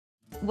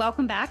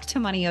Welcome back to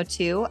Money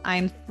O2.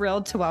 I'm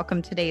thrilled to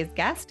welcome today's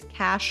guest,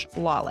 Cash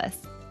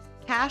Lawless.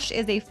 Cash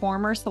is a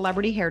former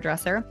celebrity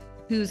hairdresser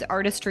whose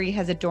artistry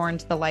has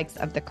adorned the likes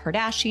of the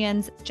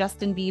Kardashians,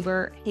 Justin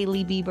Bieber,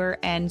 Hailey Bieber,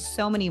 and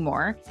so many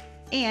more.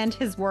 And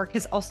his work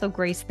has also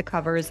graced the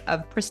covers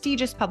of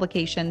prestigious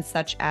publications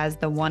such as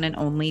the one and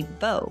only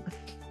Vogue.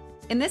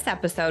 In this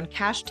episode,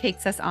 Cash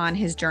takes us on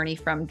his journey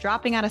from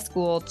dropping out of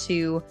school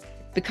to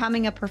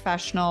becoming a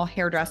professional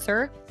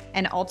hairdresser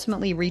and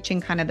ultimately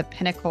reaching kind of the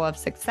pinnacle of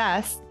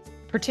success,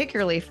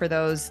 particularly for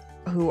those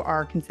who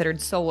are considered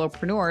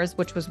solopreneurs,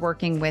 which was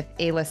working with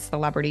A-list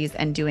celebrities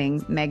and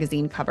doing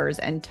magazine covers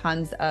and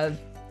tons of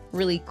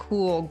really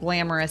cool,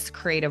 glamorous,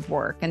 creative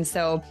work. And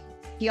so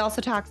he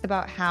also talks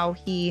about how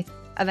he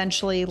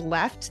eventually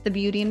left the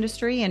beauty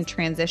industry and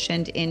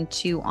transitioned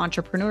into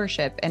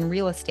entrepreneurship and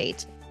real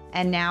estate.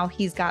 And now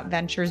he's got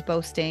ventures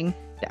boasting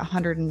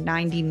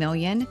 190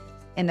 million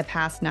in the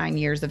past 9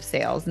 years of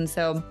sales. And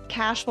so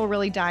Cash will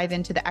really dive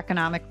into the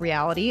economic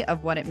reality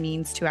of what it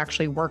means to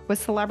actually work with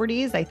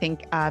celebrities. I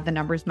think the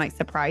numbers might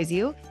surprise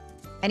you.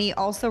 And he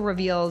also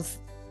reveals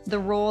the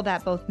role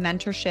that both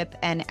mentorship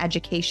and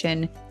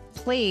education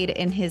played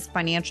in his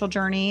financial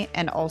journey,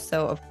 and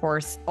also, of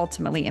course,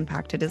 ultimately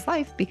impacted his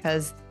life,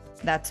 because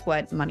that's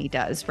what money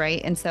does,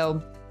 right? And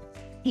so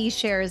he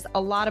shares a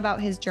lot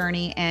about his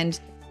journey, and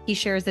he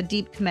shares a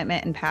deep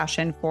commitment and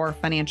passion for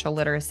financial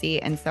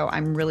literacy. And so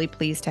I'm really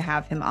pleased to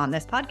have him on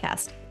this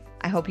podcast.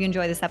 I hope you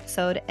enjoy this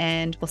episode,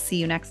 and we'll see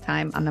you next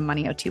time on the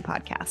Money O2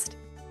 podcast.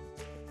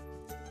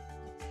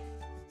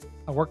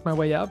 I worked my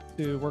way up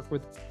to work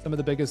with some of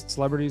the biggest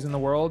celebrities in the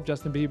world: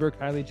 Justin Bieber,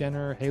 Kylie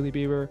Jenner, Hailey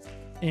Bieber,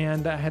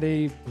 and I had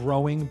a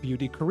growing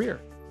beauty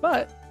career.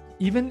 But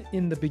even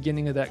in the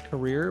beginning of that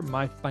career,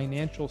 my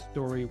financial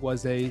story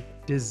was a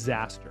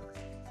disaster.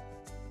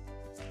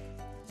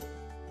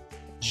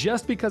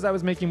 Just because I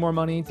was making more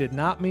money did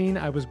not mean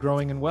I was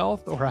growing in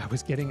wealth, or I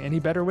was getting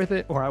any better with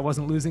it, or I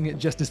wasn't losing it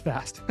just as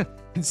fast.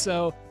 And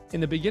so in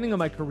the beginning of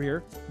my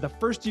career, the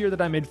first year that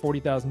I made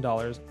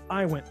 $40,000,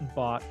 I went and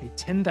bought a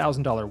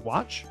 $10,000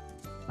 watch.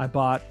 I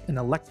bought an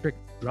electric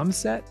drum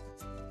set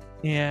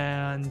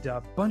and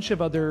a bunch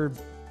of other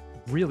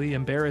really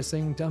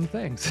embarrassing, dumb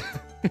things.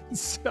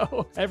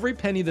 So every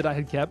penny that I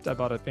had kept, I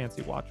bought a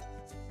fancy watch.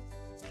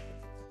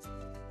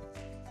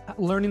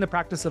 Learning the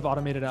practice of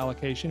automated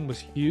allocation was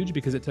huge,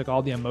 because it took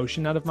all the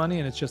emotion out of money.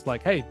 And it's just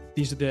like, hey,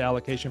 these are the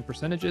allocation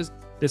percentages.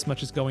 This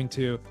much is going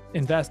to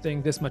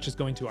investing. This much is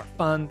going to our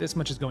fund. This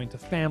much is going to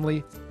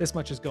family. This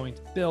much is going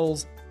to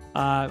bills,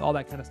 all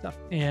that kind of stuff.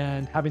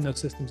 And having those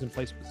systems in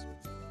place was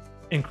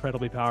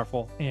incredibly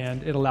powerful.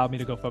 And it allowed me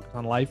to go focus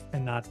on life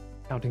and not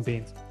counting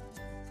beans.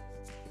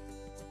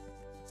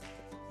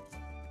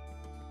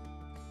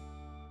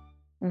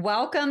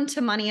 Welcome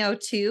to Money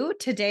O2.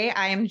 Today,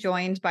 I am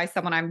joined by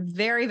someone I'm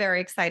very,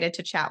 very excited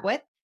to chat with,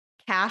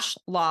 Cash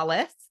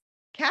Lawless.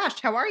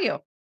 Cash, how are you?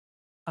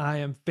 I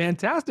am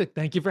fantastic.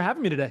 Thank you for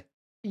having me today.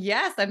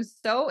 Yes, I'm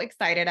so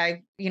excited.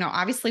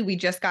 Obviously we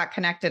just got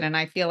connected, and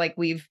I feel like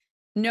we've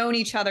known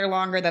each other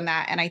longer than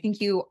that. And I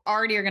think you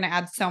already are going to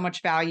add so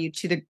much value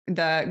to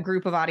the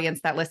group of audience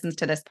that listens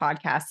to this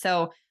podcast.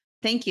 So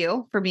thank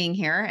you for being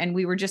here. And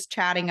we were just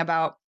chatting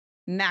about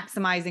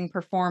maximizing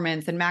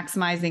performance and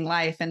maximizing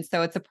life. And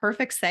so it's a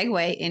perfect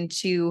segue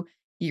into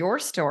your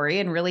story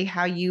and really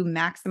how you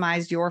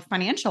maximize your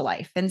financial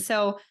life. And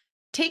so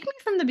take me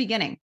from the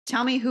beginning.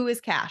 Tell me, who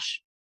is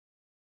Cash?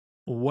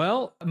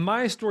 Well,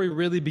 my story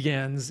really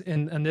begins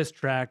in this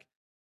track.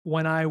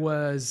 When I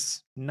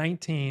was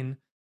 19,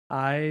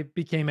 I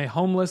became a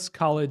homeless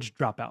college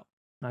dropout.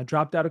 I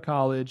dropped out of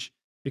college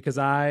because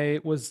I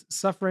was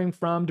suffering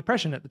from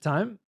depression at the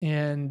time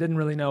and didn't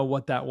really know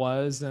what that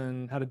was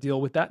and how to deal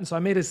with that. And so I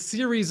made a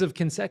series of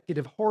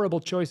consecutive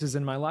horrible choices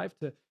in my life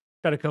to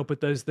try to cope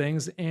with those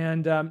things,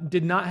 and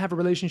did not have a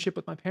relationship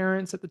with my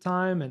parents at the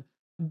time, and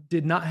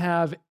did not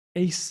have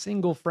a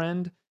single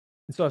friend.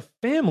 And so a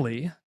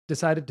family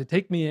decided to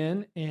take me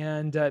in,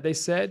 and they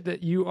said that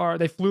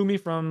they flew me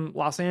from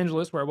Los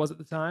Angeles, where I was at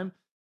the time,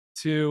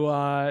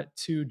 to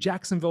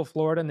Jacksonville,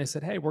 Florida. And they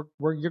said, hey,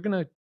 you're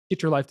going to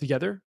get your life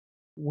together.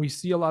 We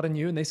see a lot in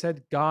you. And they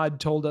said,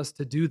 God told us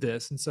to do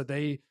this. And so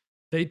they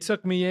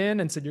took me in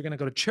and said, you're going to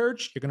go to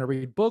church, you're going to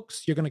read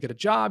books, you're going to get a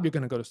job, you're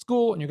going to go to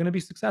school, and you're going to be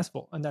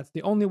successful. And that's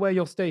the only way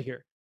you'll stay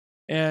here.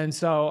 And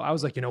so I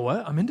was like, you know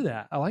what? I'm into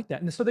that. I like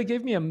that. And so they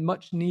gave me a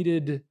much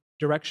needed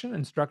direction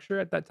and structure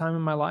at that time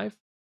in my life,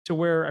 to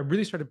where I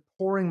really started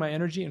pouring my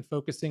energy and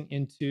focusing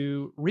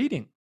into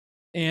reading.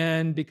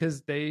 And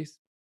because they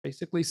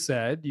basically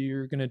said,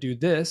 you're going to do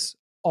this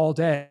all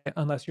day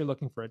unless you're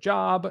looking for a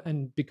job.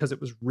 And because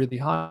it was really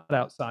hot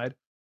outside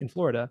in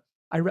Florida,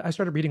 I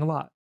started reading a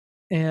lot.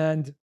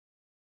 And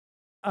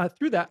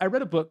through that, I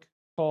read a book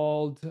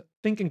called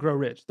Think and Grow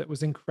Rich that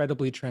was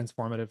incredibly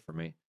transformative for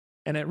me.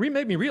 And it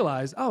made me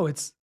realize, oh,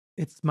 it's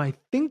my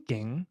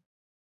thinking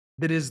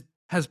that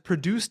has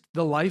produced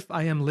the life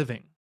I am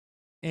living.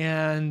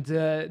 And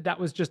that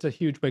was just a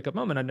huge wake-up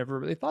moment. I never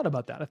really thought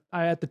about that.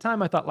 At the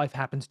time, I thought life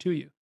happens to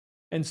you.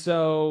 And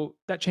so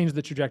that changed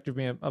the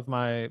trajectory of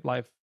my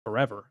life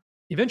forever.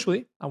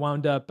 Eventually, I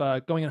wound up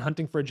going and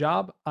hunting for a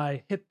job.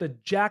 I hit the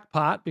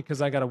jackpot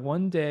because I got a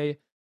 1 day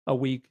a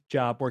week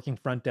job working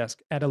front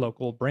desk at a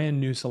local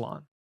brand new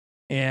salon.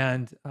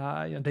 And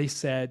they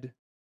said,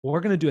 well,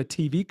 we're going to do a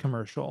TV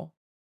commercial.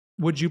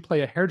 Would you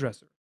play a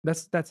hairdresser?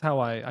 That's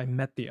how I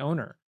met the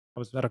owner. I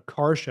was at a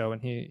car show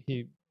and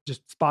he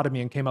just spotted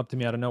me and came up to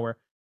me out of nowhere.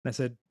 And I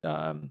said,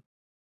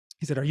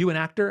 he said, "Are you an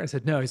actor?" I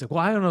said, "No." He's like,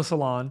 "Well, I own a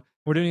salon.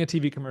 We're doing a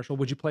TV commercial.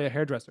 Would you play a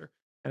hairdresser?"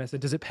 And I said,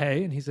 "Does it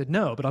pay?" And he said,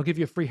 "No, but I'll give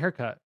you a free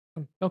haircut."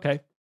 Okay,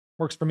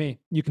 works for me.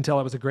 You can tell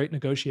I was a great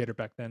negotiator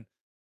back then.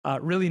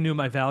 Really knew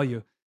my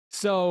value.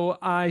 So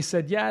I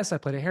said yes. I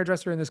played a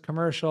hairdresser in this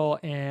commercial,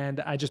 and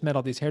I just met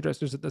all these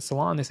hairdressers at the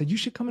salon. They said, "You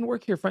should come and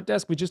work here, front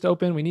desk. We just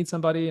opened. We need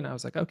somebody." And I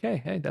was like, "Okay,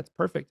 hey, that's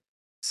perfect.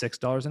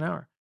 $6 an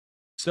hour."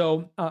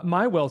 So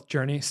my wealth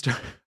journey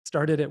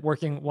started at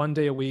working 1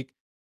 day a week,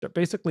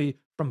 basically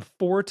from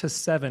 4 to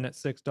 7 at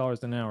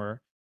 $6 an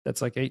hour.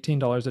 That's like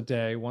 $18 a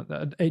day,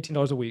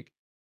 $18 a week.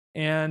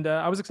 And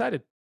I was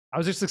excited. I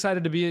was just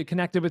excited to be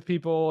connected with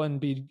people and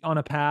be on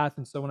a path.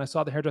 And so when I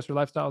saw the hairdresser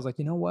lifestyle, I was like,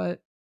 you know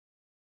what?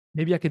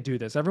 Maybe I could do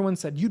this. Everyone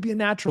said, you'd be a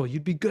natural,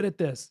 you'd be good at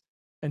this.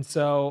 And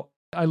so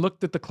I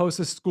looked at the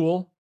closest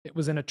school. It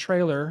was in a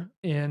trailer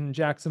in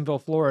Jacksonville,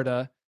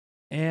 Florida.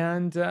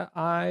 And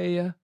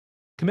I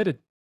committed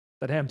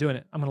that, hey, I'm doing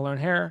it. I'm going to learn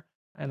hair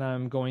and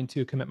I'm going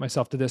to commit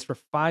myself to this for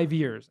 5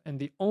 years. And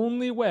the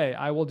only way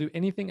I will do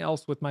anything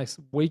else with my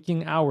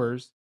waking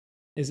hours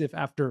is if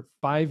after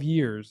 5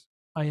 years,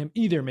 I am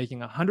either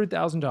making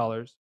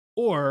 $100,000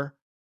 or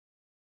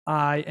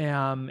I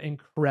am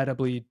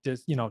incredibly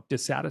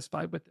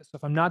dissatisfied with this. So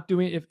if I'm not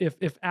doing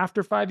if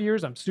after 5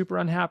 years I'm super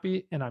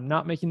unhappy and I'm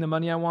not making the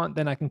money I want,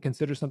 then I can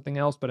consider something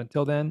else. But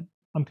until then,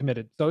 I'm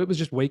committed. So it was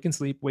just wake and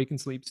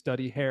sleep,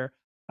 study hair.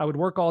 I would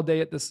work all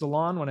day at the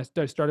salon when I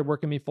started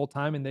working me full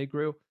time and they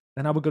grew.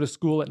 Then I would go to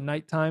school at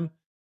nighttime.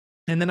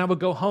 And then I would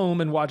go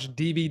home and watch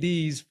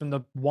DVDs from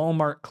the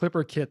Walmart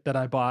Clipper kit that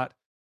I bought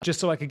just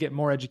so I could get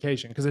more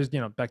education. Because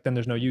back then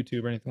there's no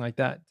YouTube or anything like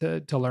that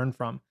to learn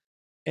from.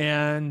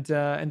 And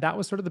that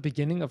was sort of the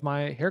beginning of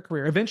my hair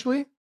career.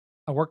 Eventually,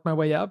 I worked my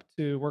way up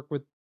to work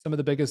with some of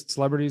the biggest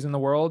celebrities in the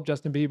world: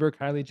 Justin Bieber,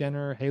 Kylie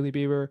Jenner, Hailey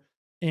Bieber,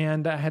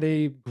 and I had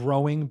a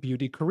growing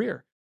beauty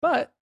career.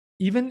 But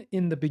even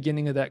in the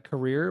beginning of that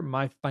career,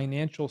 my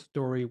financial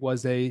story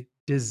was a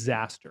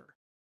disaster.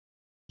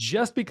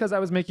 Just because I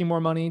was making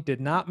more money did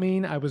not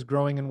mean I was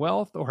growing in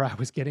wealth or I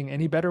was getting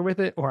any better with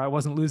it or I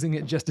wasn't losing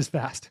it just as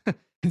fast.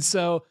 And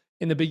so,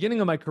 in the beginning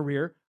of my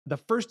career, the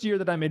first year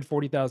that I made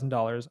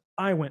 $40,000,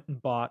 I went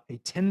and bought a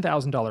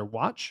 $10,000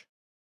 watch.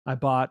 I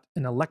bought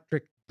an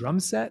electric drum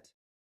set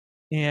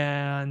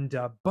and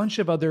a bunch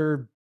of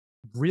other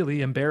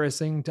really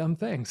embarrassing, dumb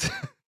things.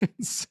 On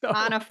So,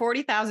 a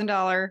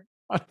 $40,000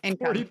 on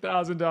income.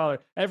 $40,000,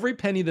 every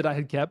penny that I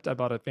had kept, I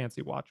bought a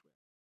fancy watch with.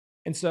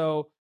 And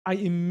so I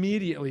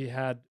immediately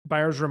had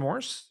buyer's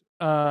remorse.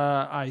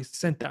 I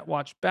sent that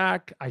watch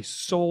back. I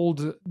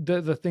sold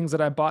the things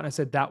that I bought and I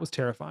said, that was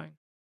terrifying.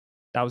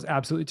 That was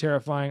absolutely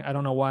terrifying. I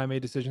don't know why I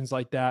made decisions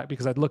like that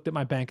because I'd looked at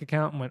my bank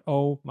account and went,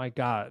 oh my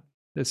God,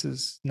 this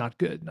is not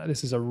good.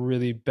 This is a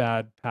really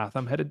bad path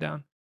I'm headed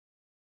down.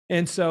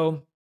 And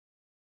so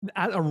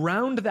at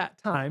around that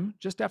time,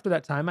 just after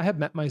that time, I had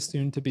met my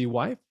soon to be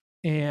wife.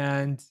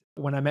 And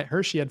when I met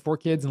her, she had 4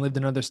 kids and lived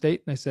in another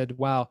state. And I said,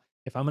 wow,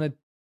 if I'm going to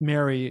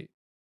marry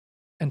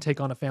and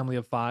take on a family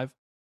of 5,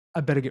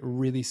 I better get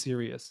really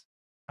serious.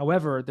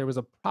 However, there was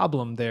a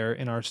problem there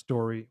in our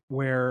story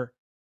where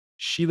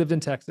she lived in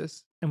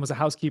Texas and was a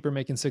housekeeper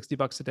making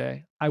 $60 a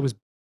day. I was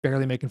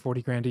barely making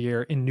 40 grand a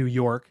year in New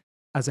York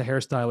as a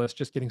hairstylist,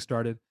 just getting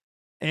started.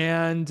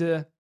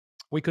 And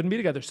we couldn't be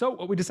together. So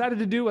what we decided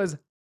to do was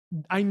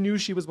I knew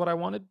she was what I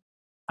wanted.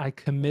 I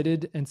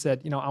committed and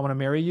said, I want to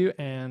marry you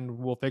and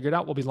we'll figure it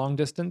out. We'll be long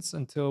distance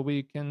until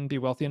we can be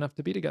wealthy enough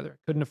to be together.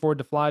 Couldn't afford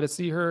to fly to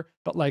see her,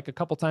 but like a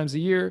couple times a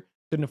year.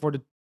 Couldn't afford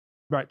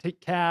to take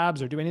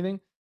cabs or do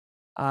anything.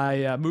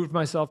 I moved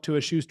myself to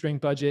a shoestring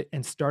budget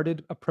and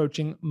started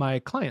approaching my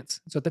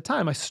clients. So at the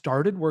time, I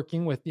started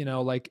working with,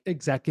 like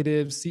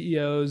executives,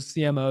 CEOs,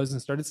 CMOs,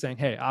 and started saying,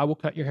 hey, I will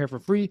cut your hair for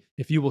free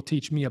if you will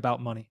teach me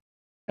about money.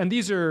 And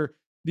these are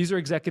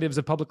executives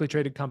of publicly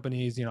traded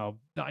companies,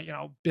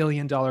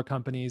 billion-dollar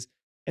companies.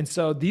 And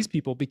so these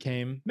people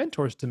became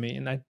mentors to me.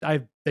 And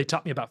they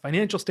taught me about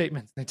financial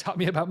statements. They taught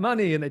me about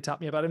money and they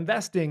taught me about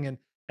investing.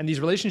 And these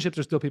relationships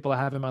are still people I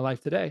have in my life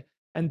today.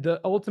 And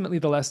ultimately,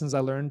 the lessons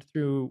I learned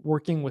through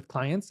working with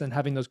clients and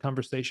having those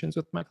conversations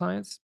with my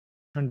clients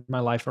turned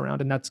my life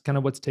around. And that's kind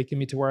of what's taken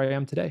me to where I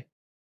am today.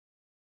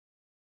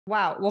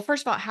 Wow. Well,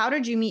 first of all, how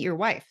did you meet your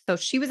wife? So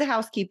she was a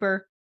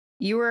housekeeper.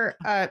 You were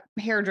a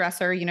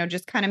hairdresser,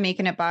 just kind of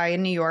making it by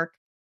in New York,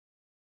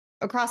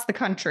 across the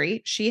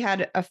country. She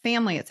had a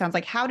family, it sounds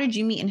like. How did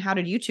you meet and how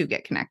did you two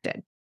get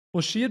connected?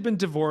 Well, she had been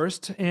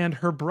divorced and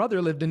her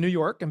brother lived in New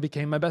York and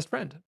became my best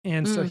friend.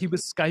 And so Mm. he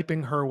was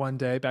Skyping her one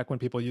day back when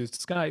people used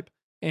Skype.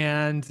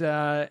 And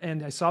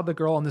I saw the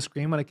girl on the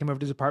screen when I came over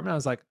to his apartment. I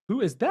was like,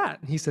 who is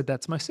that? And he said,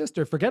 that's my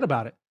sister. Forget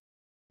about it.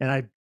 And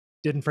I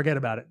didn't forget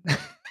about it.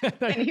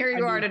 And here I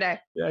you are knew, today.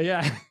 yeah,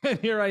 yeah. And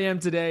here I am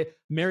today,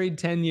 married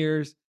 10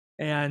 years,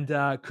 and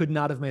could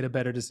not have made a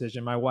better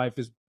decision. My wife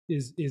is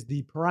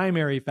the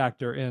primary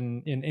factor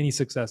in any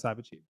success I've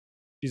achieved.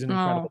 She's an Oh,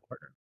 incredible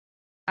partner.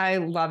 I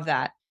love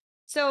that.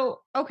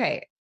 So,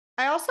 okay.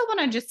 I also want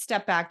to just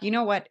step back. You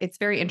know what? It's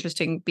very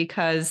interesting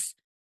because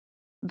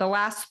the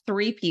last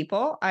three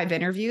people I've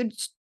interviewed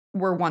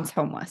were once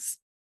homeless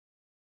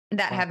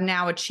that Wow. have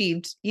now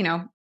achieved,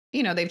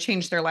 they've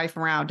changed their life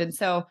around. And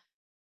so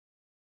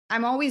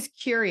I'm always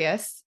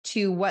curious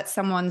to what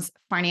someone's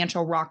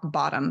financial rock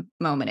bottom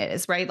moment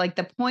is, right? Like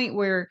the point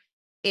where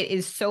it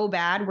is so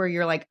bad where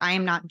you're like, I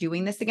am not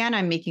doing this again.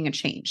 I'm making a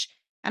change.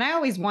 And I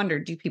always wonder,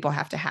 do people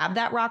have to have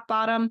that rock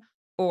bottom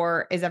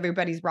or is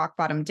everybody's rock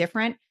bottom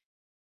different?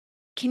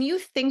 Can you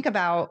think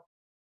about,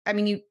 I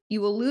mean,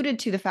 you alluded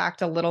to the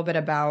fact a little bit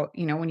about,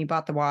 when you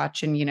bought the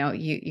watch and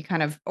you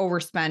kind of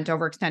overspent,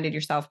 overextended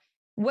yourself.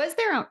 Was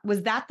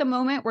that the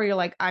moment where you're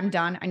like, I'm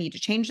done, I need to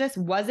change this?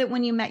 Was it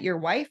when you met your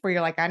wife where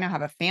you're like, I now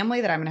have a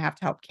family that I'm gonna have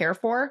to help care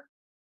for?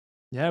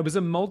 Yeah, it was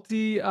a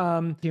multi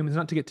humans,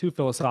 not to get too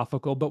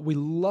philosophical, but we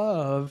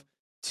love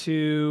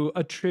to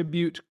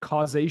attribute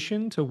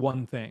causation to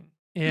one thing.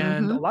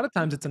 And a Mhm. lot of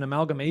times it's an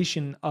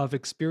amalgamation of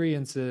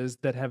experiences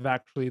that have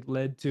actually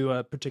led to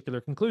a particular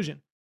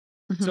conclusion.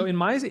 So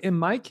Mhm. in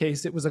my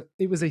case, it was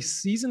a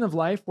season of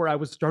life where I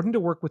was starting to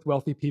work with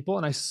wealthy people,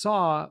 and I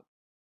saw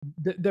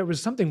there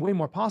was something way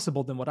more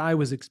possible than what I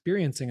was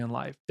experiencing in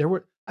life.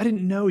 I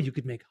didn't know you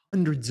could make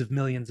hundreds of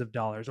millions of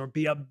dollars or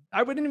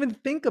I wouldn't even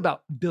think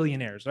about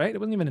billionaires, right? It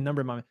wasn't even a number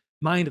in my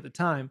mind at the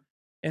time.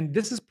 And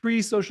this is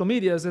pre-social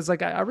media. So it's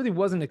like I really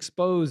wasn't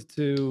exposed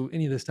to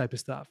any of this type of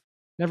stuff.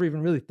 Never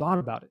even really thought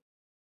about it,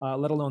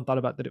 let alone thought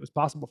about that it was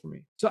possible for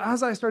me. So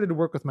as I started to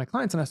work with my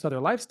clients and I saw their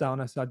lifestyle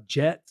and I saw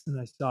jets and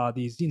I saw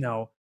these,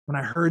 when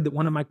I heard that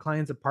one of my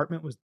clients'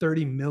 apartment was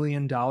 $30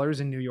 million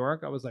in New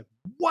York, I was like,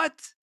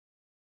 what?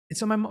 And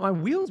so my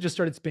wheels just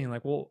started spinning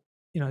like, well,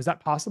 is that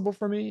possible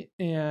for me?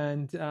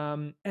 And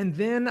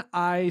then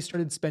I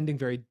started spending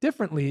very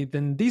differently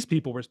than these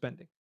people were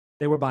spending.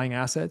 They were buying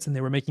assets and they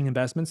were making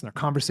investments and our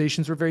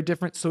conversations were very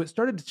different. So it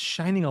started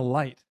shining a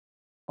light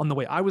on the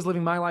way I was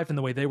living my life and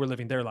the way they were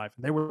living their life.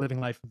 And they were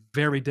living life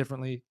very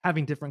differently,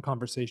 having different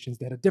conversations.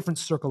 They had a different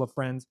circle of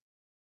friends.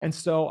 And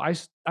so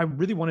I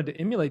really wanted to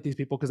emulate these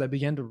people because I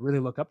began to really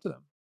look up to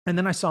them. And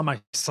then I saw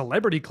my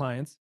celebrity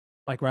clients,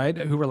 like, right,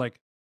 who were like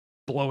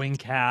blowing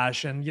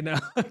cash and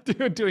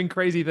doing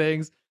crazy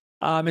things.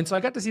 And so I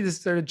got to see this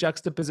sort of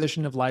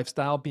juxtaposition of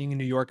lifestyle, being in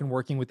New York and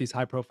working with these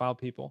high profile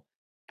people.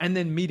 And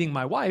then meeting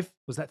my wife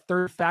was that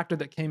third factor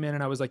that came in.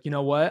 And I was like, you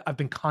know what? I've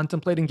been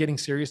contemplating getting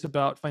serious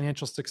about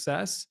financial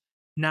success.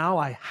 Now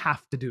I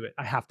have to do it.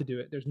 I have to do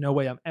it. There's no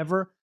way I'm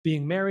ever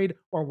being married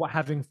or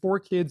having four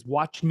kids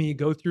watch me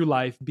go through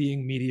life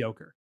being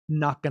mediocre.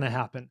 Not going to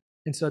happen.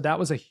 And so that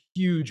was a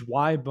huge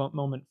why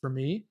moment for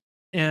me.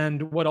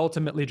 And what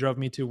ultimately drove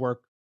me to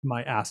work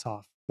my ass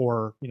off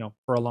for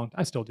a long time.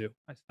 I still do.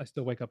 I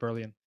still wake up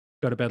early and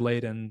go to bed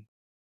late and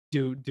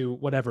do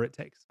whatever it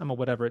takes. I'm a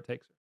whatever it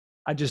takes.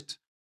 I just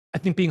I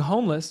think being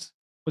homeless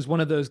was one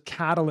of those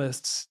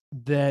catalysts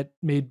that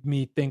made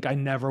me think I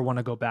never want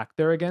to go back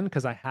there again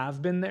because I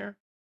have been there.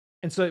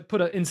 And so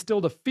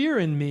instilled a fear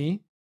in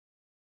me,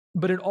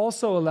 but it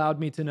also allowed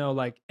me to know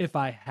like if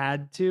I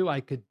had to,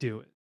 I could do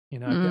it.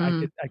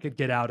 Mm. I could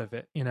get out of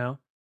it.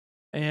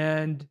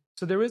 And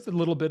so there is a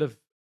little bit of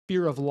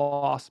fear of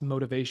loss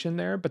motivation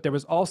there, but there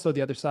was also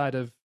the other side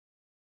of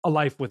a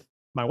life with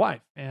my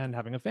wife and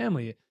having a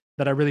family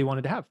that I really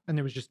wanted to have. And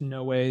there was just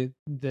no way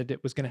that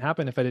it was going to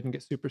happen if I didn't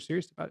get super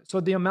serious about it. So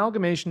the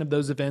amalgamation of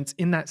those events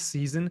in that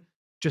season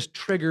just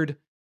triggered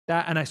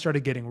that. And I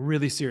started getting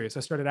really serious. I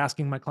started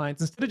asking my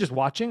clients, instead of just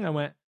watching, I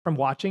went from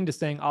watching to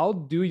saying, I'll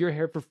do your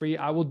hair for free.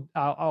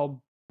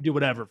 I'll do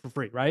whatever for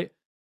free. Right.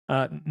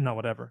 No,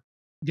 whatever.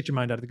 Get your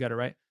mind out of the gutter.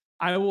 Right.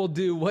 I will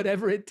do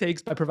whatever it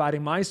takes by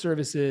providing my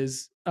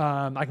services.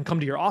 I can come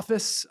to your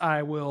office.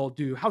 I will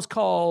do house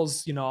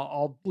calls.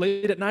 I'll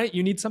late at night.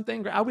 You need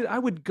something? I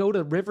would go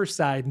to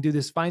Riverside and do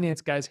this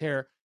finance guy's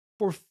hair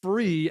for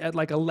free at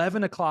like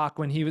 11 o'clock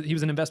when he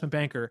was an investment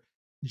banker,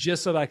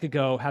 just so that I could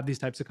go have these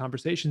types of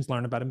conversations,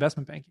 learn about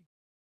investment banking.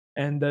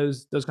 And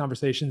those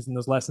conversations and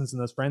those lessons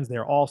and those friends, they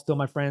are all still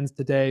my friends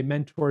today,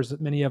 mentors,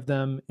 many of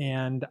them,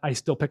 and I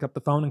still pick up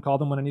the phone and call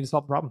them when I need to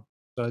solve a problem.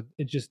 So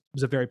it just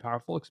was a very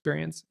powerful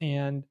experience,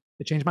 and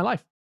it changed my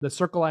life. The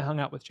circle I hung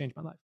out with changed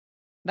my life.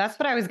 That's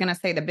what I was gonna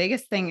say. The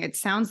biggest thing, it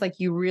sounds like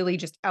you really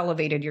just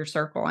elevated your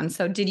circle. And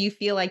so did you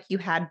feel like you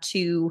had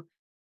to,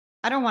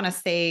 I don't want to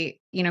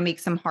say, make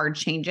some hard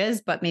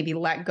changes, but maybe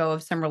let go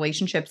of some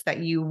relationships that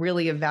you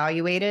really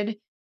evaluated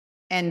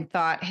and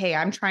thought, hey,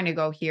 I'm trying to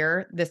go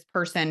here. This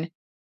person,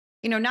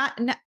 not,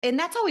 and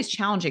that's always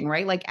challenging,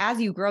 right? Like as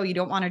you grow, you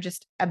don't want to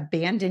just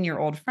abandon your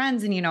old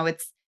friends. And,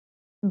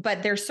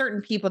 but there's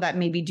certain people that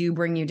maybe do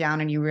bring you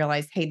down and you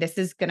realize, hey, this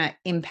is going to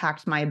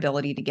impact my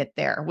ability to get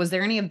there. Was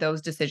there any of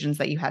those decisions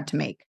that you had to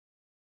make?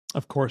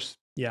 Of course,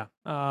 yeah.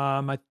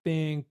 I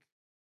think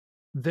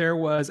there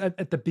was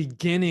at the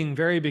beginning,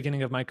 very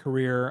beginning of my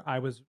career, I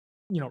was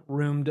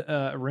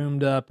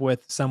roomed up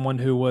with someone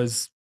who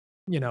was,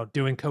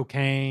 doing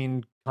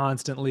cocaine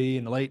constantly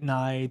in the late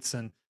nights.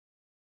 And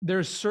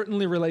there's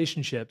certainly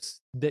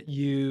relationships that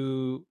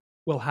you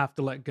will have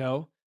to let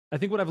go. I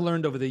think what I've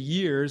learned over the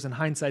years, and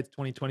hindsight's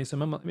 2020, so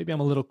maybe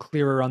I'm a little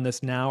clearer on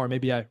this now, or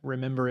maybe I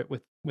remember it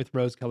with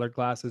rose-colored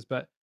glasses.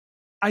 But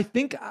I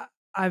think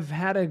I've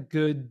had a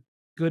good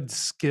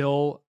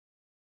skill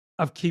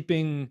of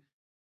keeping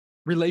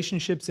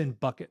relationships in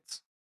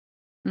buckets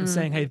and Mm,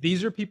 saying, "Hey,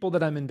 these are people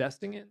that I'm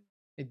investing in.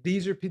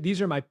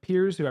 These are my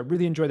peers who I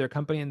really enjoy their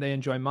company and they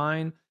enjoy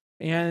mine,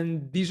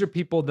 and these are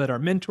people that are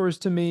mentors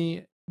to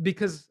me."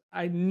 Because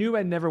I knew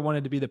I never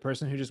wanted to be the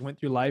person who just went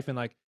through life and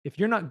like, if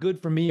you're not good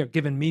for me or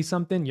giving me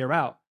something, you're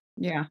out.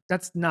 yeah.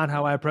 That's not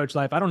how I approach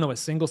life. I don't know a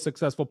single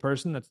successful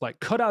person that's like,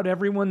 cut out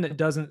everyone that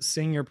doesn't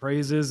sing your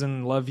praises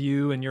and love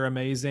you and you're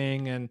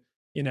amazing and,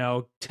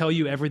 tell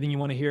you everything you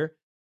want to hear.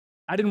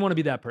 I didn't want to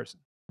be that person.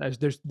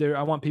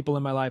 I want people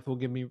in my life who will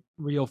give me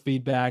real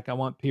feedback. I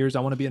want peers. I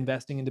want to be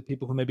investing into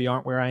people who maybe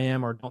aren't where I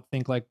am or don't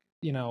think like,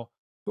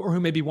 or who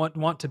maybe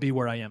want to be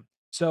where I am.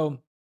 So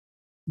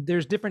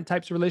there's different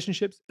types of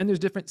relationships and there's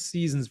different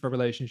seasons for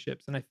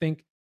relationships. And I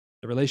think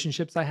the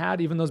relationships I had,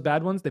 even those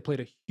bad ones, they played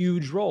a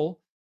huge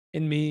role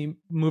in me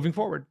moving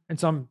forward. And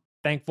so I'm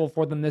thankful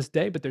for them this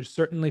day, but there's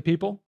certainly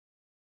people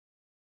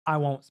I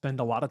won't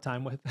spend a lot of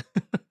time with.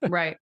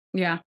 Right.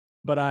 Yeah.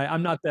 But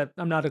I'm not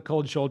a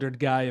cold shouldered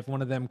guy. If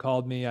one of them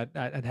called me,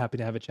 I'd happy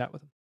to have a chat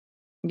with them.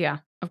 Yeah.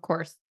 Of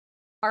course.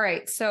 All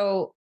right.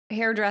 So,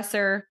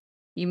 hairdresser,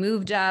 you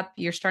moved up,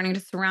 you're starting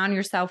to surround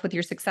yourself with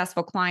your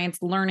successful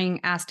clients,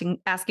 learning,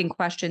 asking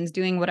questions,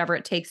 doing whatever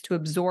it takes to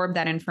absorb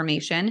that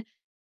information.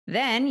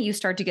 Then you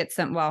start to get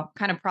some, well,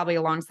 kind of probably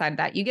alongside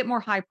that, you get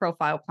more high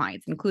profile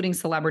clients, including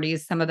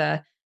celebrities, some of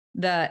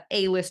the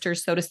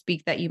A-listers, so to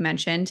speak, that you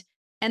mentioned.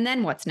 And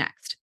then what's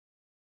next?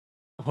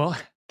 Well,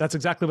 that's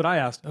exactly what I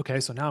asked. Okay,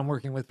 so now I'm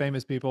working with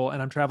famous people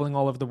and I'm traveling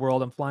all over the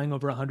world. I'm flying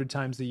over 100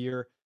 times a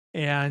year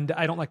and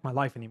I don't like my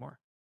life anymore.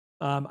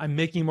 I'm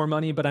making more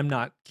money, but I'm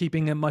not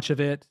keeping much of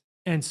it.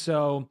 And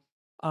so,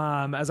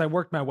 as I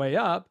worked my way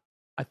up,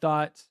 I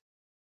thought,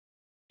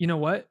 you know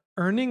what?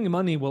 Earning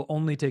money will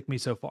only take me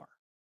so far.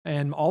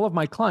 And all of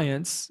my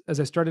clients, as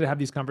I started to have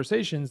these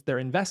conversations, they're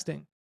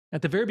investing.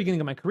 At the very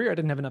beginning of my career, I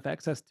didn't have enough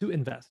access to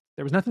invest.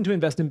 There was nothing to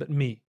invest in but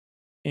me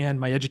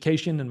and my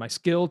education and my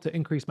skill to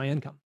increase my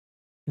income.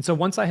 And so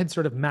once I had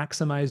sort of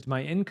maximized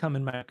my income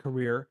in my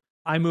career,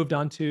 I moved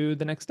on to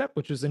the next step,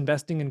 which was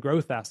investing in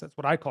growth assets,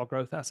 what I call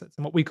growth assets,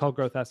 and what we call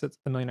growth assets,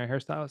 the Millionaire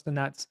Hairstylist. And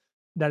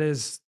that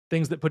is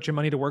things that put your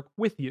money to work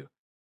with you.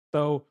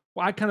 So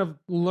I kind of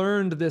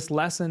learned this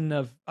lesson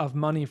of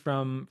money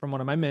from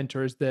one of my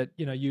mentors that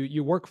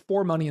you work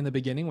for money in the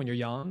beginning when you're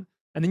young,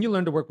 and then you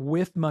learn to work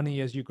with money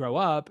as you grow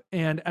up,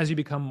 and as you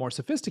become more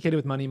sophisticated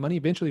with money, money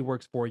eventually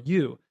works for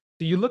you.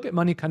 So you look at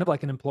money kind of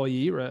like an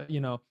employee, or,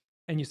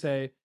 and you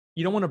say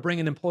you don't want to bring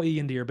an employee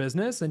into your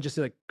business and just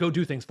say like, go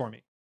do things for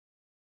me.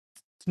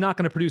 It's not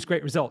going to produce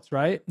great results,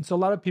 right? And so a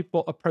lot of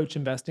people approach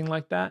investing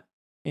like that.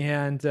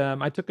 And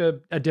I took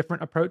a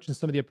different approach and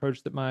some of the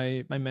approach that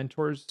my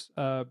mentors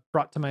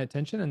brought to my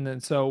attention. And then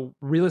so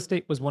real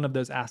estate was one of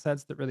those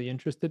assets that really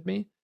interested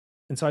me.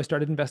 And so I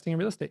started investing in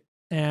real estate.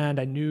 And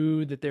I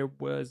knew that there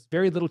was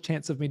very little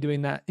chance of me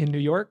doing that in New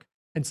York.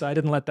 And so I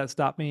didn't let that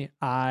stop me.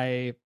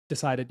 I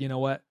decided, you know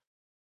what?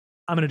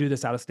 I'm going to do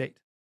this out of state.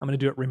 I'm going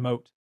to do it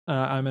remote.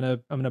 I'm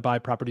going to buy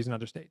properties in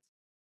other states.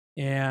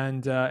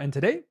 And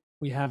today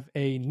we have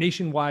a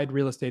nationwide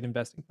real estate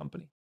investing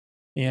company,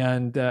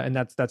 and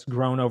that's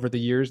grown over the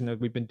years, and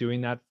we've been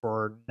doing that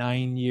for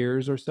 9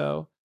 years or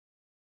so,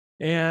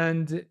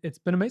 and it's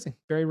been amazing,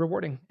 very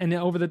rewarding. And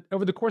over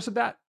the course of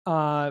that,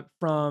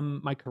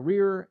 from my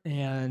career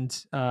and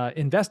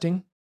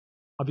investing,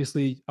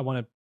 obviously I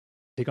want to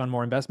take on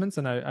more investments.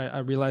 And I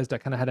realized I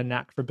kind of had a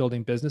knack for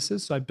building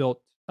businesses. So I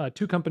built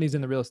two companies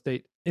in the real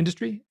estate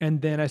industry. And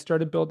then I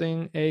started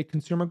building a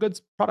consumer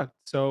goods product.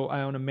 So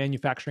I own a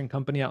manufacturing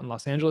company out in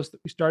Los Angeles that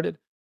we started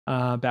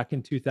back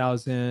in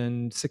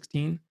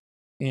 2016.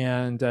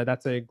 And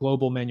that's a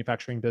global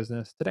manufacturing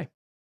business today.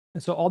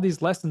 And so all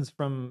these lessons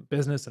from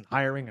business and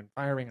hiring and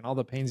firing and all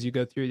the pains you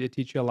go through, they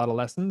teach you a lot of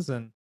lessons.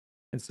 And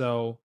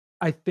so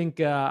I think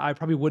I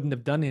probably wouldn't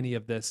have done any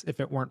of this if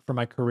it weren't for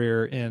my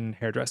career in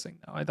hairdressing.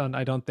 No,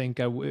 I don't think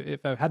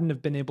if I hadn't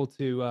have been able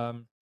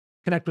to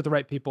connect with the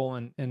right people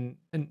and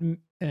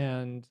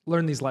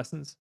learn these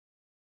lessons,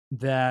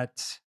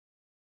 that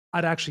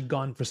I'd actually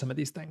gone for some of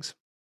these things.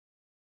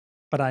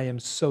 But I am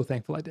so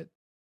thankful I did.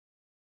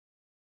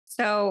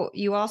 So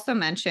you also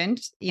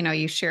mentioned,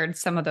 you shared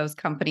some of those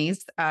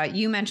companies.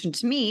 You mentioned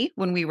to me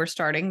when we were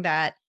starting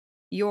that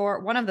your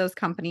one of those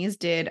companies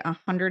did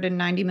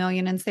 190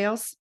 million in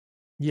sales.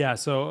 Yeah.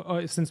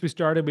 So since we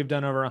started, we've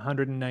done over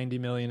 190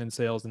 million in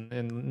sales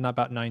in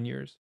about 9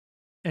 years.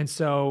 And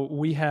so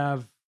we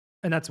have,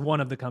 and that's one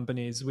of the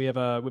companies. We have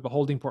a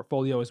holding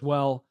portfolio as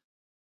well,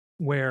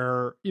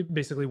 where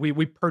basically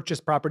we purchase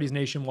properties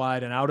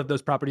nationwide, and out of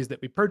those properties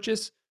that we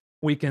purchase,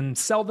 We can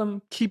sell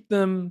them, keep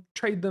them,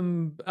 trade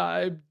them,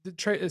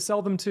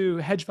 sell them to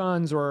hedge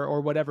funds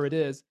or whatever it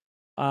is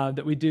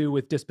that we do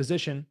with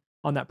disposition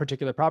on that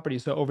particular property.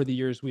 So over the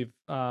years, we've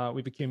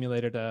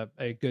accumulated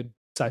a good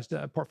sized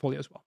portfolio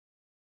as well.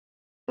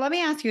 Let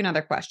me ask you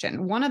another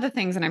question. One of the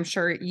things, and I'm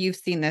sure you've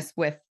seen this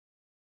with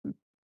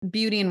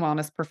beauty and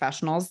wellness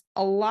professionals,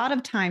 a lot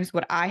of times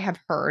what I have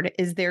heard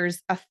is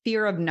there's a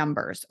fear of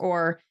numbers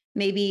or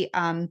maybe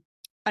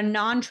a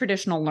non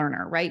traditional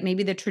learner, right?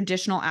 Maybe the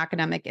traditional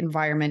academic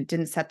environment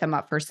didn't set them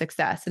up for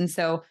success. And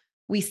so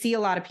we see a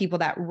lot of people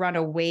that run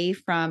away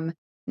from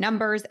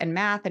numbers and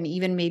math. And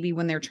even maybe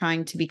when they're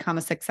trying to become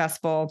a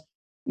successful,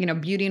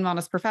 beauty and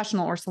wellness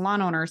professional or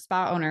salon owner,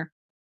 spa owner,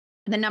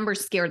 the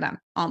numbers scare them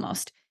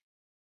almost.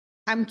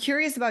 I'm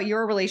curious about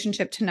your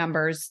relationship to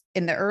numbers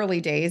in the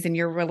early days and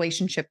your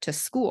relationship to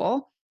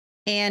school.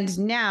 And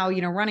now,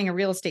 running a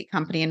real estate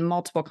company and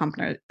multiple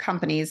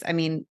companies. I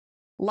mean,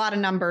 a lot of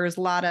numbers,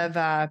 a lot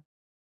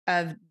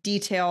of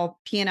detail,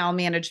 P&L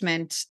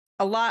management,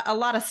 a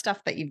lot of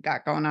stuff that you've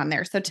got going on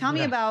there. So tell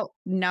me Yeah. about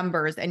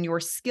numbers and your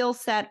skill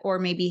set or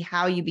maybe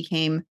how you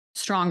became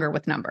stronger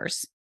with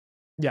numbers.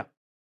 Yeah.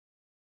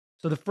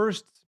 So the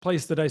first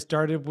place that I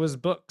started was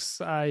books.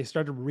 I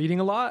started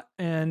reading a lot,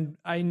 and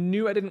I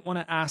knew I didn't want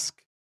to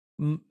ask,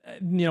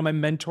 my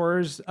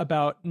mentors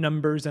about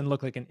numbers and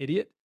look like an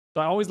idiot.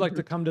 So I always like Mhm.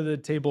 to come to the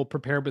table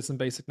prepared with some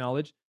basic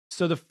knowledge.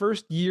 So the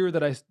first year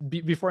that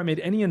before I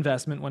made any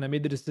investment, when I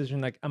made the decision,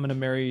 like I'm going to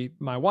marry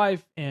my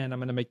wife and I'm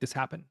going to make this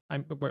happen,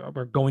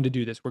 we're going to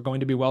do this. We're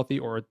going to be wealthy,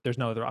 or there's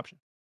no other option.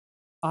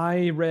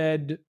 I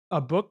read a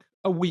book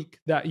a week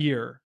that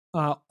year,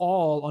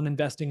 all on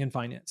investing in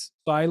finance.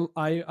 So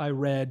I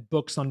read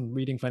books on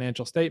reading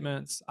financial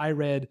statements. I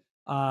read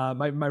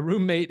my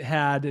roommate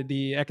had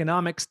the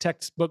economics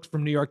textbooks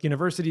from New York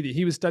University that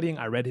he was studying.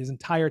 I read his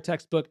entire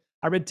textbook.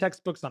 I read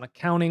textbooks on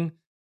accounting.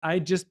 I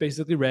just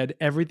basically read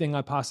everything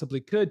I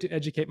possibly could to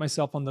educate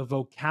myself on the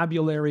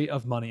vocabulary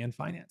of money and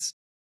finance.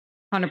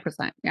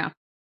 100%. Yeah.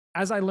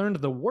 As I learned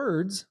the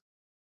words,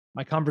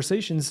 my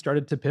conversations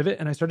started to pivot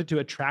and I started to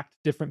attract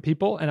different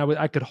people, and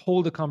I could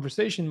hold a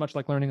conversation much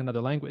like learning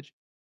another language.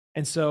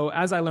 And so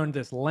as I learned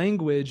this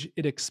language,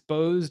 it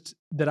exposed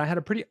that I had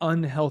a pretty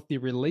unhealthy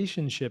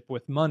relationship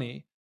with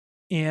money.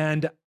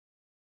 And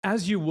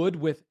as you would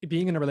with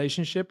being in a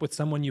relationship with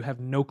someone, you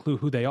have no clue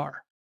who they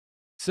are.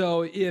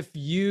 So if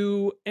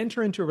you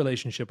enter into a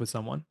relationship with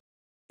someone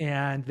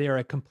and they are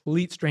a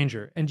complete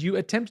stranger and you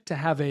attempt to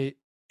have a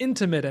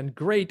intimate and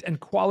great and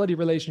quality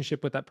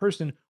relationship with that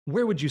person,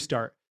 where would you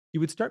start? You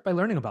would start by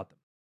learning about them.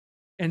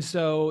 And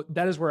so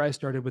that is where I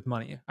started with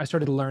money. I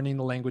started learning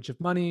the language of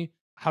money,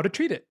 how to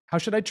treat it. How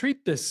should I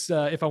treat this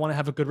if I want to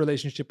have a good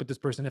relationship with this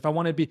person? If I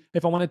want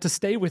it to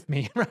stay with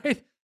me,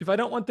 right? If I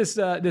don't want this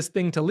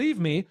thing to leave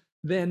me,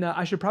 then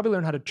I should probably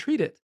learn how to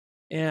treat it.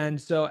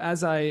 And so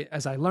as I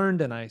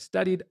learned and I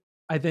studied,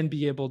 I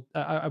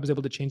was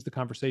able to change the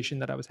conversation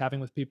that I was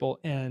having with people,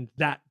 and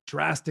that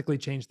drastically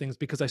changed things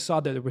because I saw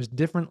that there was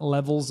different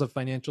levels of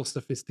financial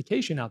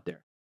sophistication out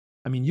there.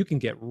 I mean, you can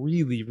get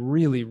really,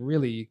 really,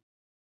 really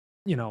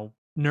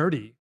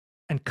nerdy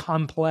and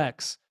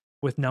complex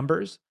with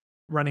numbers,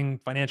 running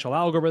financial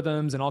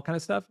algorithms and all kind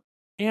of stuff.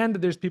 And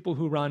there's people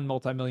who run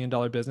multi-million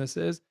dollar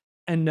businesses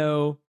and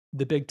know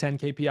the big 10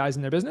 KPIs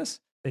in their business.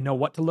 They know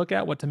what to look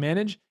at, what to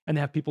manage, and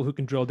they have people who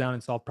can drill down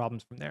and solve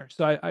problems from there.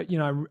 So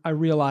I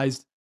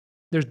realized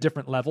there's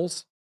different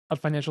levels of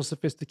financial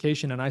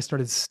sophistication, and I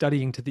started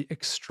studying to the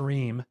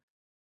extreme,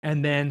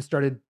 and then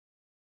started.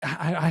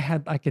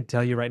 I could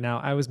tell you right now,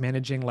 I was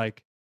managing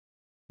like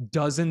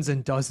dozens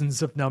and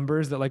dozens of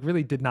numbers that like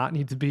really did not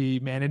need to be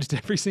managed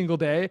every single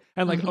day,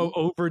 and like Mhm.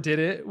 overdid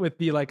it with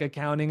the like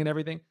accounting and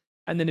everything,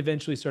 and then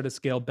eventually sort of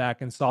scaled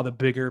back and saw the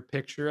bigger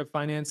picture of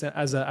finance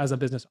as a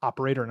business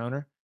operator and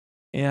owner,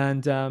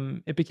 and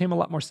it became a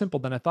lot more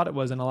simple than I thought it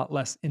was and a lot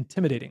less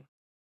intimidating.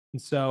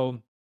 And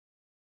so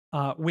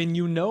when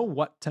you know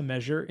what to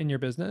measure in your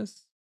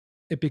business,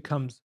 it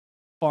becomes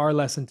far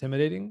less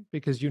intimidating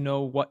because you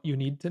know what you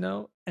need to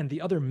know. And the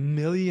other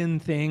million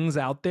things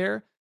out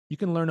there, you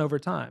can learn over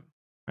time,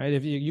 right?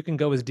 If you can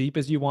go as deep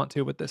as you want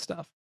to with this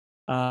stuff.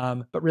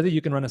 But really,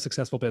 you can run a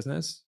successful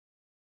business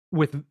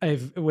with a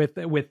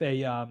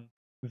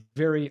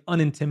very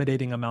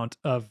unintimidating amount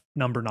of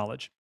number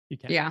knowledge. You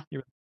can. Yeah.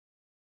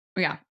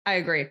 Yeah, I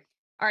agree.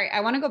 All right, I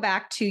want to go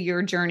back to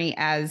your journey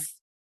as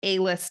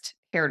A-list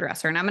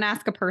hairdresser, and I'm going to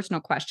ask a personal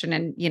question,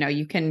 and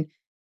you can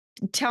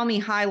tell me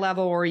high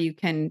level, or you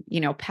can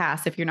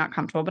pass if you're not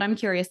comfortable. But I'm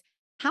curious,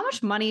 how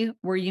much money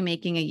were you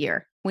making a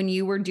year when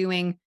you were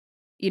doing,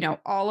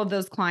 all of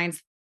those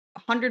clients,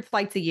 100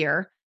 flights a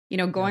year,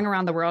 Yeah. going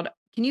around the world?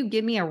 Can you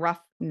give me a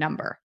rough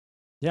number?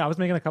 Yeah. I was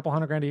making a couple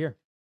hundred grand a year.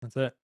 That's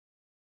it.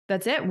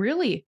 That's it,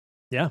 really?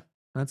 Yeah.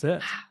 That's it.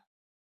 Wow.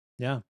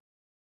 Yeah.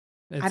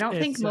 I It's don't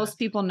think it's most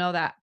people know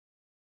that.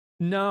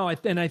 No,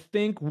 and I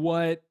think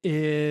what's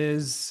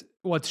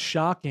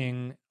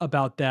shocking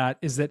about that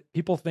is that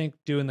people think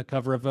doing the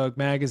cover of Vogue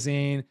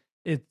magazine,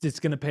 it's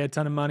going to pay a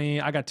ton of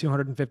money. I got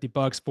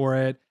 $250 for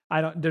it.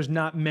 I don't there's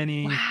not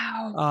many,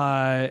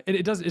 Wow.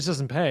 it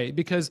doesn't pay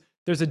because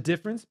there's a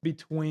difference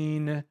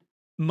between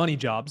money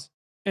jobs,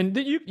 and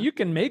that you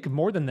can make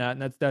more than that,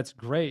 and that's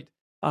great,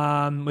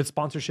 with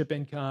sponsorship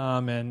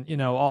income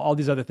and, all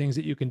these other things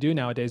that you can do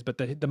nowadays, but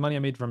the money I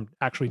made from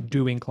actually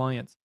doing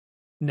clients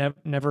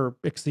never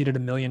exceeded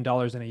 $1 million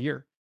in a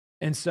year.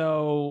 And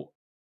so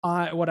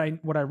what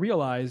I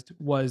realized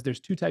was there's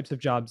two types of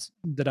jobs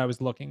that I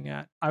was looking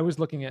at. I was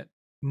looking at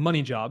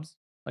money jobs,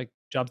 like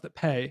jobs that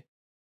pay,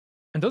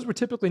 and those were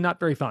typically not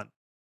very fun.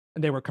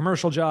 And they were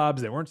commercial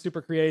jobs. They weren't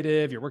super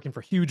creative. You're working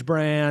for huge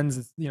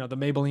brands, the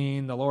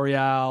Maybelline, the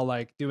L'Oreal,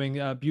 like doing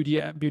beauty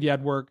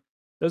ad work.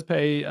 Those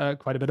pay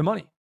quite a bit of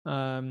money,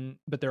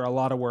 but they're a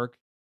lot of work.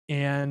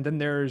 And then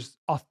there's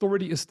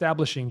authority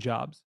establishing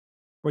jobs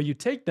where you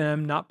take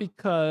them not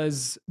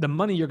because the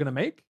money you're going to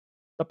make,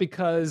 but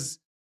because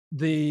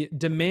the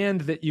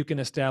demand that you can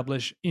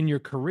establish in your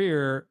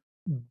career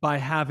by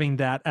having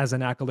that as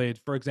an accolade.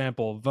 For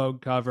example,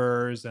 Vogue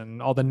covers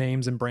and all the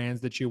names and brands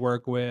that you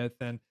work with,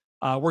 and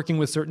working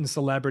with certain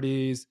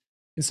celebrities.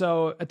 And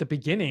so at the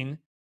beginning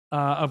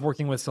of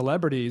working with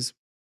celebrities,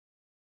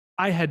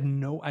 I had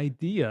no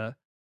idea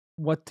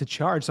what to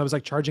charge. So I was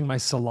like charging my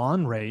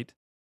salon rate,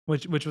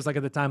 which was like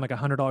at the time like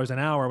 $100 an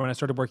hour when I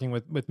started working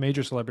with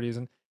major celebrities,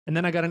 and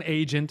then I got an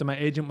agent, and my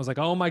agent was like,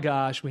 "Oh my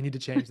gosh, we need to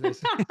change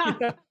this."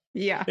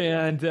 Yeah.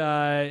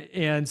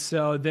 And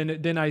so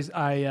then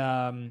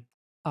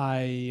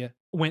I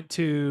went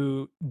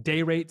to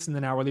day rates and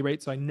then hourly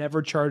rates. So I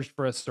never charged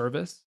for a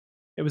service.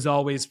 It was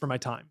always for my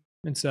time.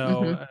 And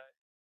so Hmm.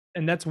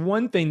 and that's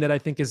one thing that I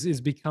think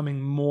is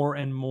becoming more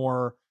and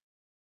more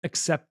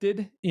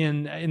accepted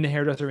in the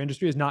hairdresser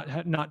industry, is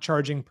not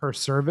charging per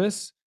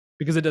service,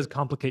 because it does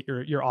complicate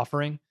your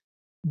offering,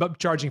 but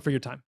charging for your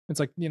time. It's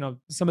like,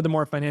 some of the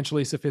more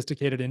financially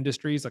sophisticated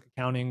industries like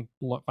accounting,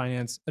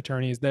 finance,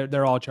 attorneys,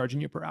 they're all charging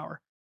you per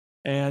hour.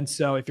 And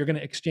so if you're going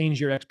to exchange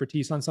your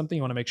expertise on something,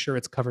 you want to make sure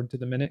it's covered to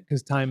the minute,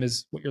 because time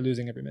is what you're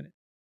losing every minute.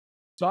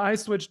 So I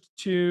switched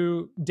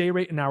to day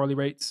rate and hourly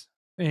rates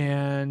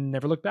and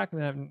never looked back.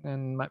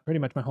 And pretty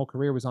much my whole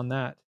career was on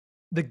that.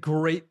 I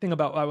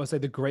would say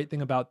the great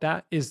thing about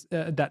that is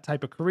that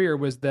type of career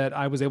was that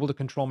I was able to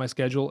control my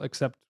schedule,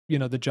 except,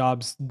 the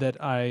jobs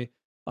that I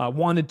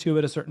wanted to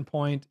at a certain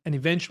point, and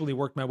eventually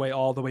worked my way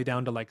all the way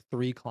down to like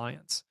 3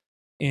 clients.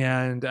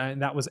 And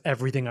that was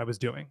everything I was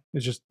doing. It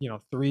was just,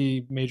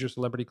 3 major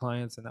celebrity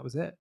clients, and that was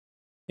it.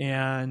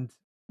 And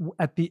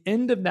at the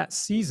end of that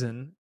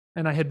season,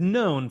 and I had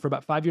known for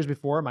about 5 years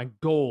before, my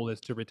goal is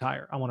to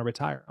retire. I want to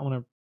retire. I want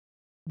to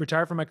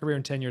retire from my career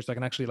in 10 years so I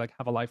can actually like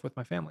have a life with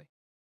my family.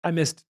 I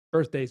missed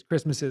birthdays,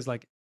 Christmases,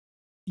 like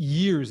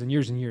years and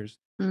years and years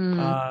Mm.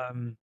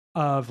 um,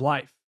 of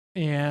life.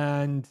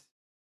 And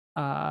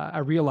I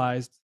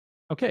realized,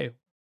 okay,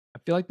 I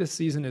feel like this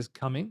season is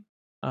coming.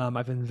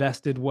 I've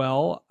invested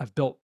well. I've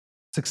built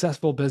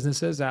successful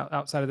businesses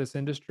outside of this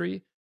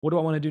industry. What do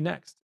I want to do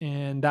next?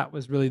 And that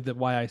was really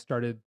why I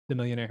started the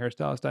Millionaire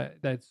Hairstylist. I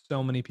had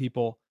so many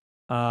people,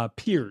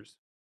 peers,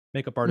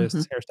 makeup Hmm.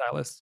 artists,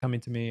 hairstylists, coming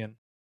to me and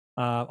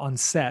on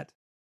set.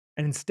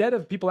 And instead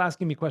of people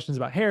asking me questions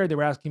about hair, they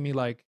were asking me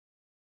like,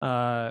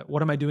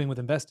 what am I doing with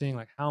investing?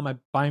 Like, how am I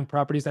buying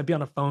properties? I'd be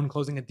on a phone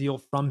closing a deal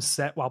from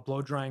set while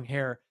blow drying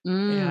hair,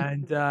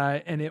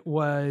 Mm. and it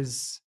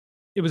was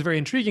very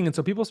intriguing. And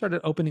so people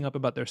started opening up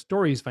about their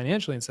stories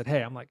financially and said,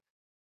 "Hey,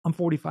 I'm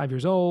 45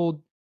 years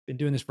old, been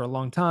doing this for a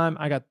long time.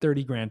 I got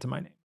 30 grand to my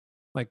name.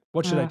 Like,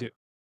 what should I Uh, do?"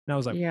 And I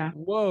was like, yeah.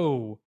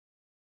 "Whoa!"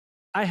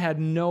 I had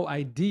no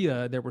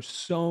idea there were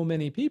so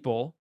many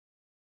people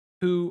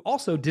who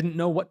also didn't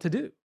know what to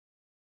do.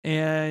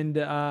 And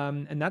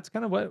that's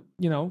kind of what,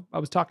 I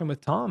was talking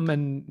with Tom,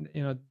 and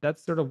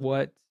that's sort of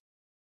what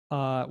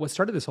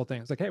started this whole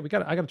thing. It's like, hey, I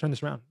got to turn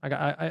this around.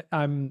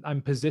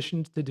 I'm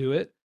positioned to do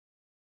it,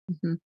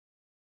 Hmm.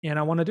 and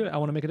I want to do it. I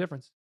want to make a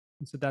difference.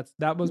 And so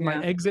that was my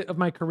Yeah. exit of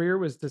my career,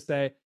 was to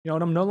say, you know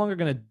what, I'm no longer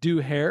going to do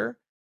hair.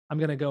 I'm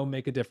going to go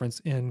make a difference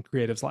in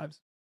creatives'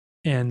 lives,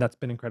 and that's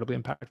been incredibly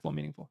impactful and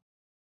meaningful.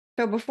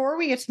 So before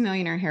we get to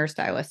millionaire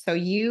hairstylist, so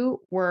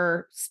you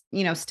were,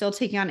 still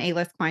taking on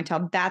A-list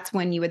clientele. That's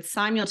when you had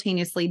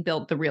simultaneously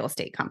built the real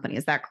estate company.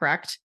 Is that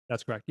correct?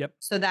 That's correct. Yep.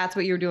 So that's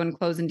what you were doing,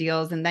 closing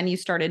deals. And then you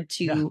started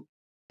Yeah. to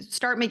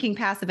start making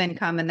passive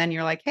income. And then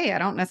you're like, hey, I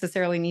don't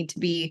necessarily need to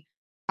be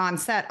on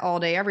set all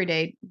day, every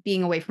day,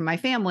 being away from my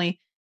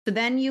family. So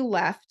then you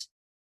left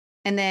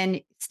and then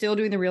still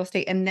doing the real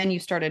estate. And then you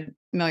started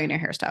Millionaire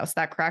Hairstyle. Is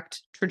that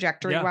correct?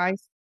 Trajectory Yeah.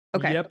 wise?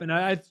 Okay. Yep, and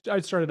I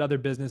started other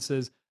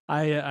businesses.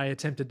 I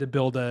attempted to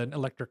build an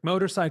electric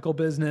motorcycle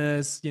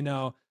business,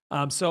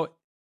 so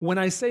when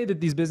I say that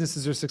these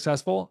businesses are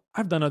successful,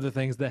 I've done other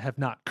things that have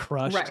not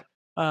crushed,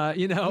 Right.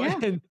 Yeah.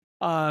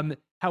 and,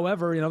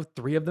 however,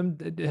 3 of them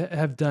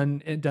have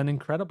done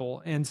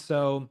incredible. And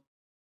so,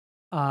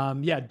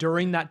 yeah,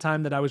 during that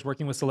time that I was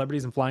working with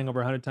celebrities and flying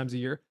over 100 times a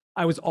year,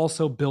 I was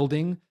also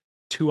building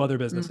 2 other Mm.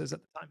 businesses at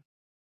the time.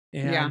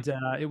 Yeah.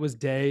 And it was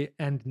day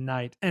and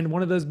night. And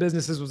one of those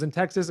businesses was in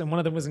Texas, and one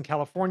of them was in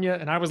California,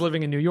 and I was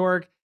living in New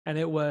York, and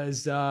it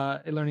was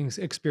a learning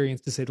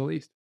experience, to say the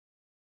least.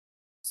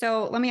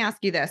 So let me ask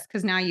you this,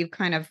 because now you've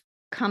kind of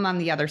come on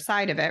the other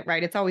side of it,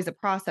 right? It's always a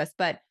process,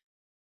 but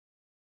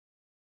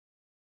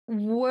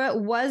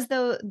what was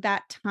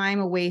that time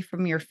away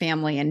from your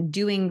family and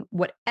doing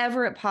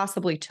whatever it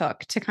possibly took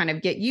to kind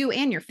of get you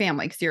and your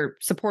family, because you're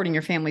supporting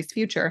your family's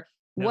future,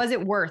 Yeah. was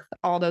it worth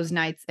all those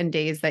nights and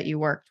days that you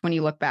worked when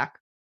you look back?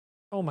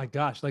 Oh my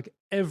gosh, like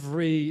I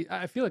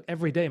feel like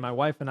every day my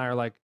wife and I are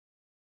like,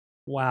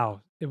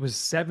 wow, it was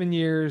 7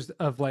 years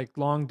of like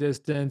long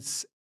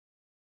distance,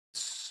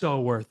 so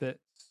worth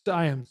it.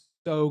 I am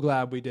so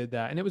glad we did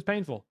that, and it was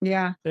painful.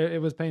 Yeah. It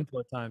was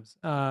painful at times,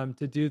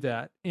 to do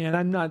that,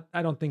 and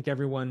I don't think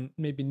everyone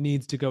maybe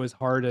needs to go as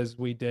hard as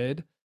we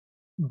did,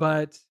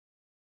 but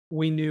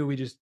we knew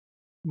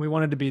we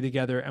wanted to be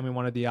together and we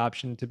wanted the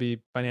option to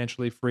be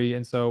financially free.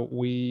 And so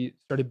we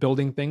started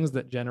building things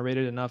that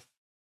generated enough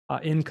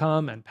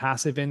income and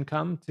passive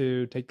income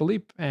to take the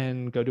leap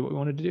and go do what we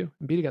wanted to do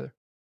and be together.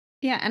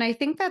 Yeah, and I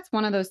think that's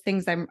one of those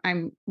things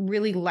I'm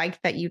really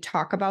like that you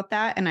talk about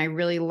that, and I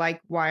really like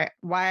why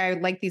I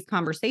like these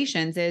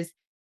conversations is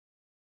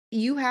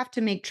you have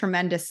to make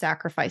tremendous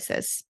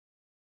sacrifices.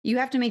 You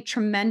have to make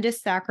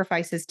tremendous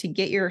sacrifices to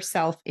get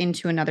yourself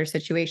into another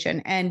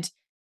situation. And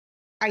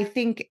I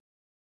think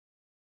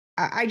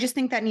I just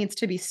think that needs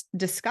to be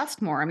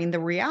discussed more. I mean, the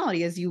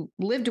reality is you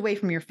lived away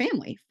from your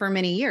family for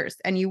many years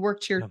and you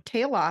worked your Yeah.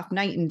 tail off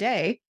night and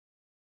day.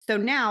 So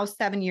now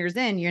 7 years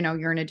in,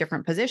 you're in a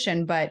different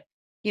position, but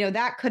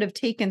that could have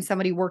taken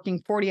somebody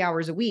working 40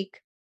 hours a week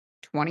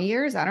 20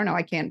 years. I don't know,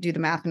 I can't do the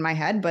math in my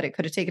head, but it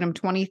could have taken them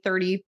 20,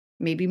 30,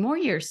 maybe more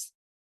years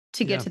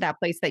to get Yeah. to that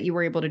place that you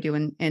were able to do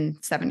in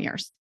 7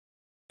 years.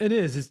 It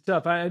is. It's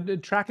tough.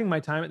 Tracking my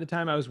time at the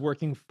time. I was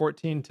working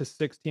 14 to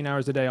 16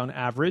 hours a day on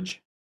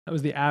average. That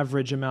was the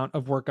average amount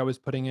of work I was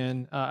putting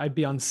in. I'd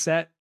be on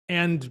set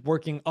and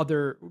working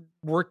other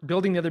work,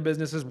 building the other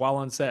businesses while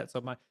on set. So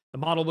the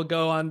model would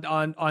go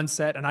on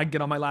set, and I'd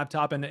get on my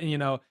laptop and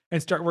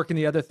start working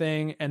the other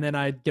thing, and then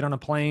I'd get on a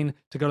plane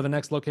to go to the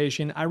next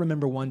location. I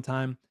remember one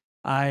time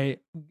I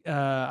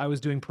I was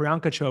doing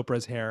Priyanka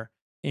Chopra's hair,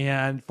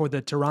 and for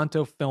the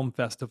Toronto Film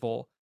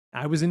Festival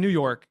I was in New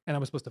York and I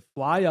was supposed to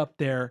fly up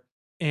there.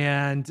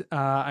 And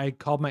I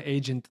called my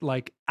agent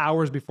like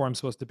hours before I'm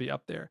supposed to be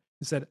up there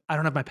and said, I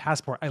don't have my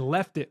passport. I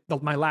left it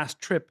my last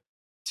trip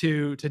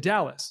to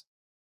Dallas.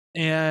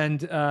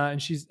 And I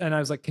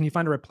was like, can you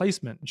find a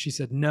replacement? And she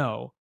said,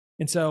 no.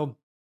 And so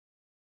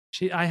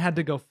I had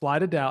to go fly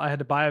to Dallas. I had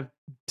to buy a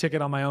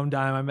ticket on my own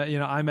dime.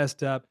 I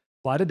messed up,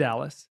 fly to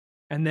Dallas,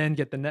 and then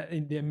get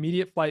the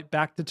immediate flight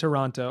back to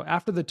Toronto.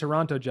 After the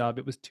Toronto job,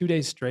 it was 2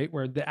 days straight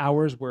where the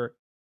hours were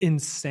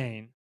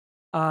insane.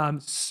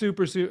 Up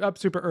super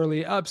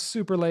early, up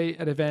super late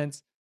at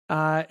events.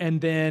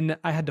 And then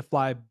I had to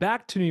fly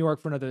back to New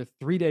York for another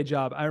 3-day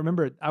job. I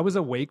remember I was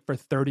awake for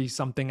 30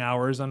 something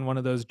hours on one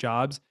of those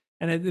jobs.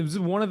 And it was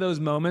one of those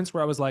moments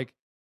where I was like,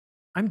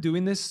 I'm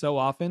doing this so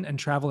often and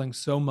traveling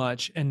so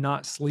much and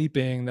not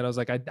sleeping that I was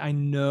like, I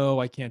know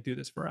I can't do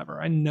this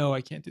forever. I know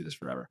I can't do this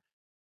forever.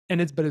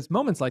 But it's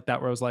moments like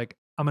that where I was like,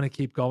 I'm gonna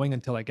keep going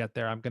until I get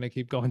there. I'm gonna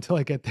keep going until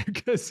I get there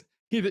because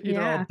either I'll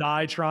Yeah.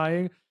 die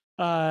trying,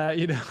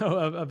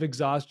 of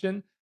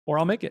exhaustion, or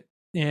I'll make it.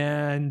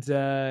 And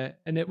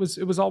it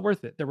was all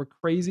worth it. There were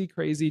crazy,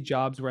 crazy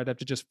jobs where I'd have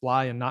to just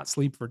fly and not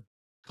sleep for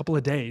a couple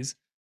of days,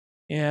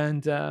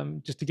 and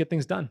just to get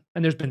things done.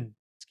 And there's been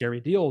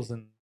scary deals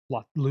and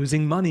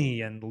losing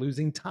money and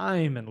losing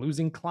time and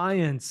losing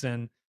clients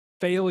and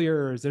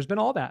failures. There's been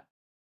all that,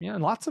 yeah,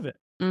 and lots of it.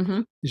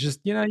 Mhm. It's just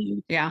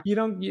Yeah. you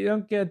don't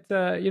get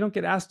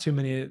asked too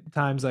many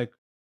times like,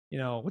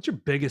 what's your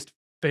biggest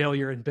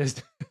failure in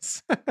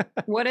business?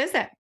 What is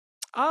it?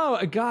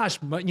 Oh gosh,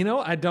 but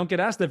I don't get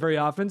asked that very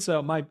often.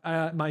 So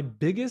my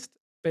biggest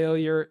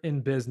failure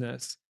in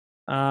business,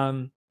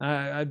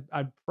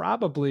 I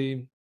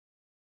probably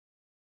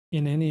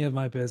in any of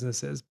my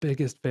businesses,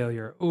 biggest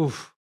failure.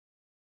 Oof.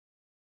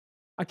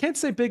 I can't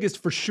say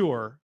biggest for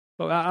sure,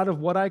 but out of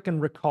what I can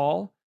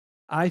recall,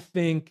 I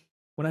think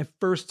when I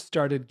first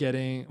started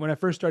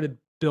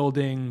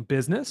building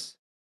business,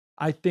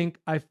 I think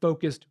I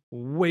focused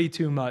way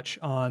too much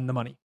on the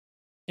money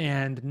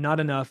and not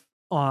enough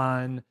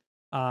on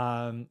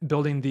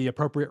building the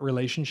appropriate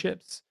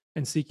relationships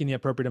and seeking the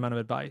appropriate amount of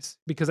advice.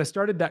 Because I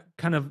started that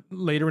kind of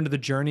later into the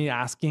journey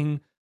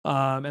asking,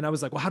 and I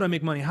was like, well, how do I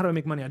make money? How do I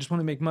make money? I just want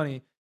to make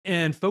money.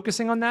 And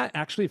focusing on that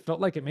actually felt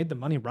like it made the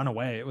money run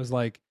away. It was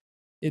like,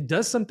 it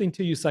does something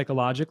to you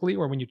psychologically,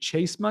 where when you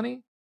chase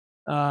money,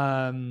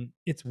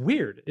 it's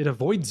weird. It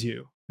avoids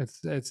you. I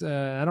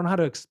don't know how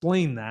to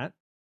explain that,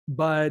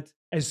 but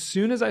as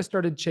soon as I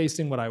started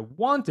chasing what I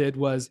wanted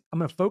was I'm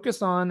going to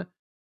focus on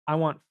I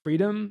want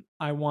freedom,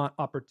 I want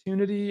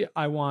opportunity,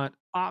 I want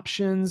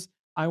options,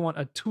 I want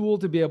a tool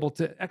to be able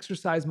to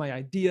exercise my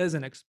ideas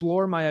and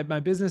explore my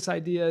business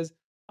ideas.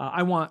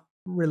 I want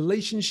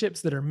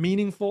relationships that are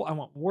meaningful, I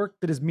want work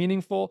that is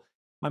meaningful.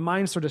 My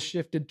mind sort of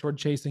shifted toward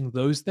chasing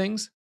those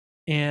things,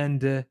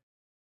 and a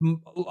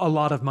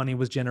lot of money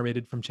was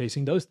generated from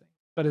chasing those things.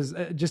 But as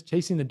just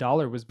chasing the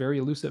dollar was very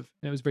elusive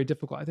and it was very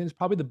difficult. I think it's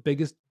probably the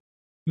biggest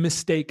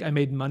mistake I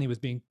made in money was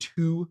being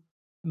too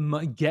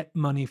get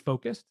money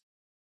focused.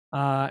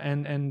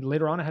 And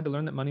later on, I had to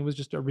learn that money was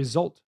just a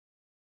result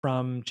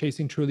from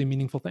chasing truly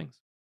meaningful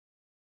things.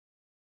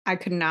 I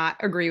could not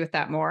agree with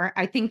that more.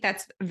 I think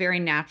that's very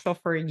natural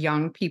for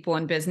young people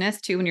in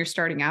business too. When you're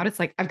starting out, it's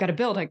like, I've got to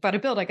build, I've got to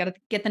build, I got to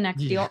get the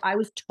next Yeah. deal. I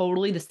was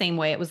totally the same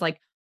way. It was like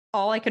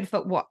all I could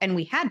well, and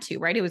we had to,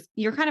 right? It was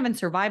you're kind of in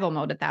survival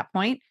mode at that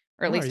point,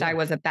 or at Oh least I yeah.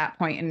 was at that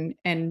point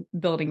in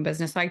building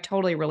business. So I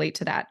totally relate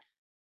to that.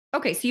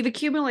 Okay, so you've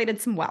accumulated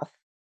some wealth.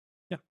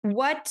 Yeah.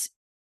 What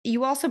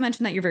you also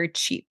mentioned that you're very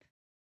cheap,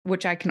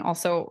 which I can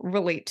also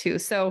relate to.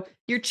 So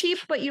you're cheap,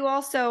 but you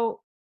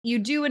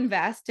do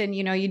invest and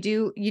you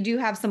do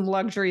have some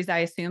luxuries, I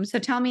assume. So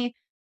tell me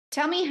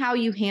how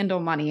you handle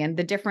money and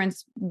the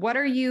difference. What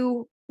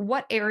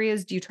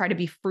areas do you try to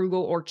be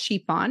frugal or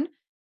cheap on?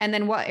 And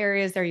then what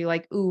areas are you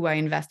like, ooh, I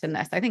invest in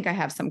this? I think I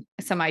have some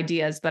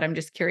ideas, but I'm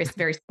just curious,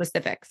 very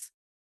specifics.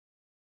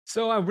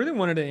 So I really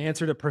wanted to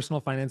answer to personal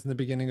finance in the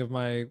beginning of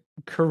my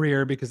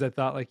career because I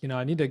thought like,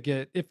 I need to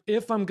get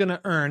if I'm going to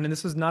earn, and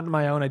this was not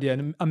my own idea.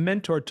 And a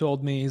mentor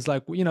told me, he's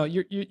like, well,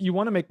 you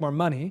want to make more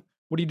money.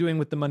 What are you doing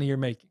with the money you're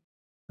making?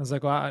 I was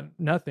like, well,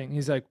 nothing.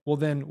 He's like, well,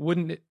 then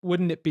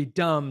wouldn't it be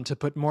dumb to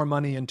put more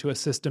money into a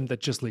system that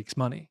just leaks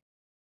money?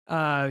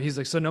 He's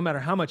like, so no matter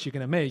how much you're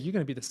going to make, you're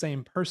going to be the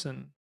same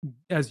person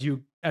as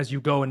you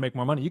go and make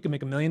more money. You can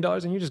make $1 million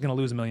and you're just going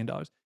to lose $1 million.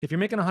 If you're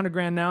making 100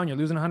 grand now and you're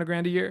losing 100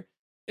 grand a year,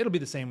 it'll be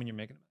the same when you're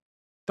making it.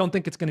 Don't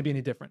think it's going to be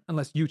any different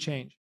unless you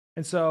change.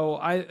 And so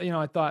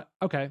I thought,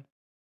 okay,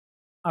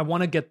 I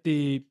want to get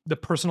the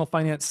personal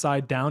finance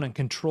side down and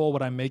control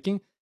what I'm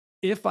making.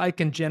 If I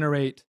can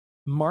generate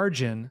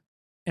margin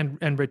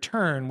and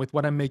return with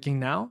what I'm making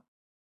now,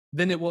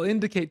 then it will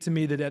indicate to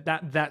me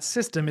that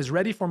system is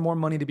ready for more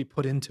money to be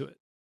put into it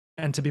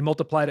and to be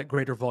multiplied at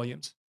greater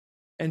volumes.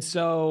 And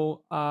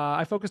so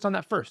I focused on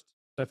that first.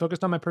 So I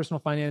focused on my personal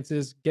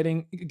finances,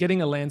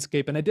 getting a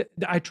landscape, and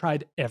I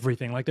tried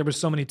everything. Like there were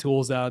so many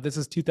tools out. This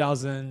is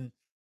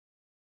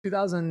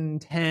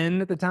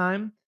 2010 at the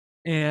time,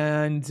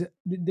 and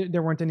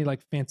there weren't any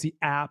like fancy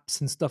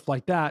apps and stuff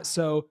like that.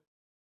 So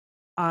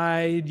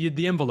I did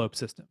the envelope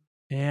system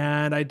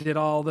and I did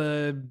all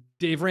the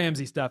Dave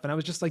Ramsey stuff. And I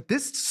was just like,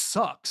 this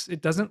sucks. I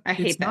It's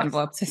hate the not,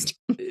 envelope system.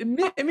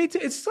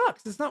 it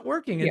sucks. It's not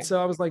working. And Yeah.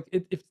 so I was like,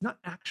 it's not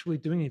actually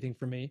doing anything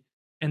for me.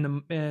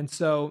 And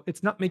so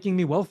it's not making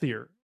me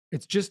wealthier.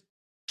 It's just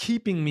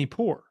keeping me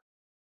poor.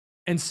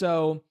 And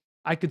so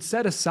I could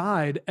set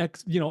aside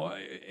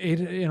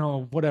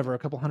whatever, a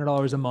couple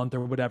 $100 a month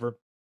or whatever.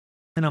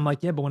 And I'm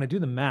like, yeah, but when I do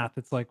the math,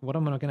 it's like, what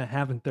am I going to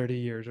have in 30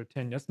 years or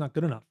 10? That's not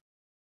good enough.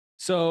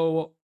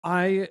 So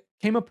I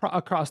came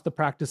across the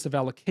practice of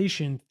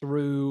allocation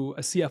through a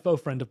CFO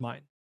friend of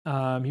mine.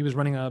 He was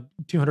running a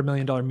 $200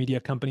 million media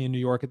company in New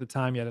York at the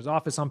time. He had his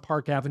office on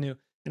Park Avenue,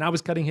 and I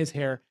was cutting his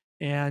hair.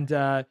 And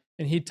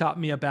he taught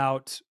me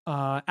about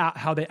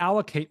how they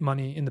allocate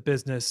money in the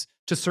business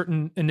to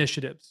certain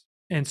initiatives.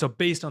 And so,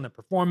 based on the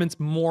performance,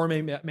 more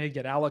may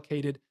get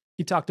allocated.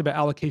 He talked about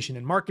allocation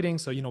in marketing.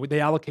 So, they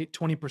allocate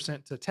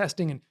 20% to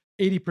testing and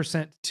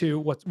 80% to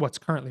what's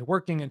currently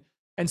working.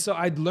 And so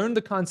I'd learned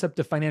the concept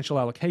of financial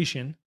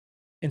allocation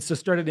and so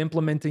started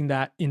implementing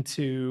that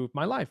into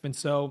my life. And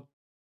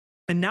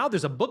now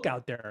there's a book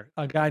out there,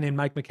 a guy named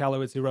Mike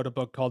Michalowicz who wrote a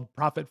book called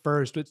Profit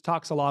First, which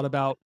talks a lot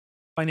about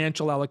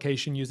financial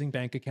allocation using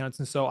bank accounts.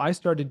 And so I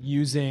started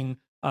using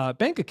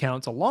bank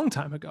accounts a long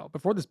time ago,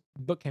 before this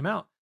book came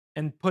out,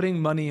 and putting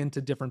money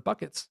into different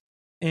buckets.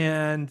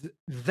 And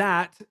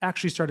that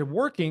actually started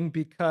working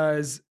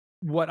because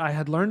what I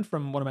had learned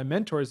from one of my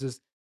mentors is,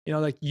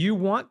 like you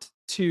want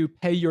to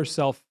pay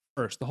yourself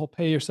first, the whole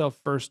pay yourself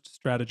first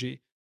strategy.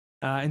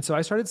 And so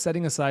I started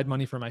setting aside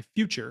money for my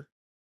future.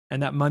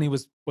 And that money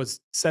was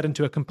set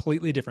into a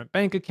completely different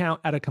bank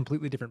account at a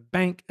completely different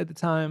bank at the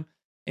time.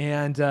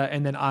 And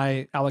then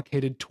I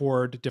allocated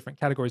toward different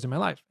categories in my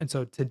life. And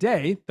so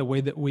today, the way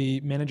that we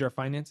manage our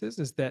finances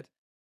is that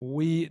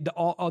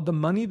all the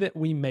money that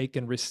we make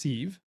and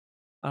receive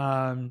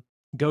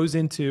goes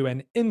into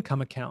an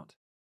income account.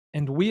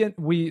 And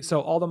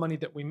so all the money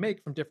that we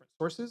make from different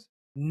sources,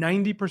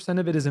 90%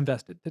 of it is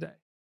invested today.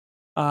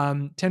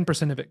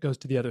 10% of it goes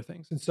to the other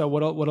things. And so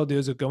what I'll do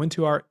is I'll go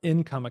into our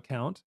income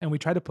account and we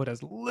try to put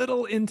as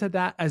little into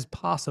that as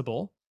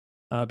possible,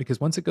 because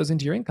once it goes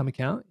into your income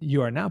account,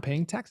 you are now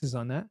paying taxes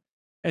on that.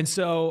 And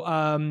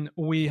so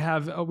we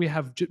have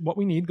what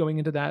we need going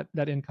into that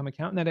income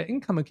account, and that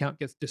income account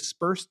gets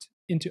dispersed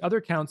into other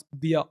accounts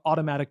via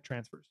automatic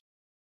transfers.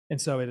 And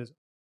so it is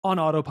on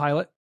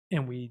autopilot,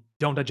 and we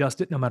don't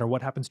adjust it no matter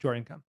what happens to our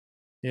income.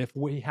 If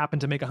we happen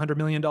to make $100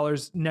 million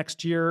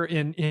next year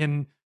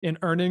in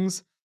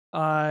earnings,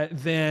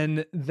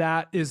 then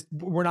that is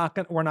we're not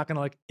gonna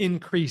like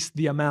increase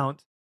the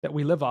amount that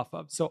we live off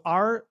of. So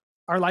our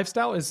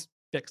lifestyle is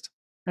fixed,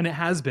 and it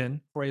has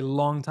been for a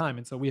long time,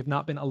 and so we have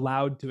not been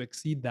allowed to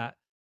exceed that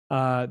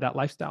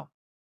lifestyle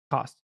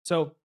cost.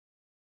 So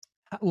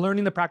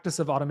learning the practice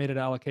of automated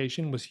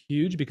allocation was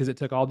huge because it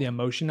took all the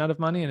emotion out of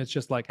money, and it's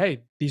just like,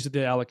 hey, these are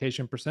the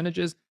allocation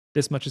percentages.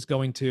 This much is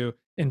going to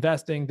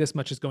investing. This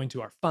much is going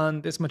to our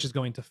fund. This much is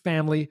going to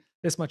family.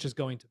 This much is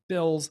going to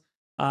bills,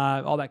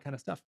 all that kind of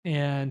stuff.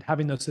 And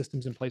having those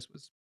systems in place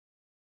was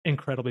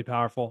incredibly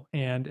powerful.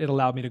 And it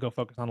allowed me to go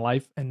focus on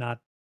life and not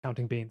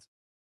counting beans.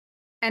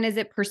 And is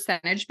it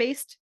percentage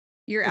based,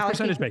 your It's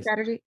percentage allocation based.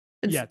 strategy?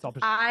 Yeah, It's it's all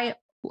percentage.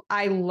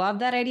 I love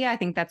that idea. I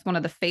think that's one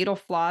of the fatal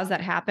flaws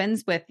that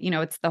happens with,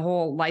 it's the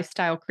whole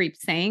lifestyle creep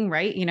saying,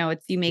 right?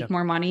 It's you Yeah. make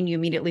more money and you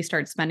immediately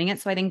start spending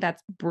it. So I think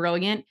that's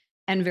brilliant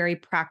and very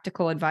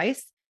practical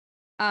advice.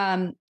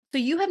 Um, so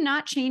you have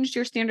not changed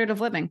your standard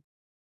of living.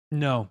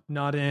 No,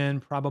 not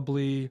in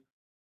probably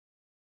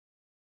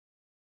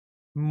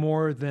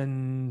more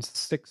than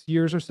 6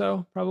 years or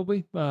so,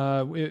 probably.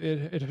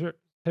 It hit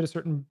a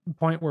certain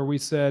point where we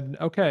said,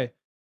 "Okay,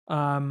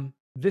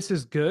 this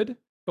is good,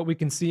 but we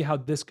can see how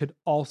this could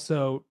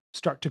also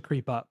start to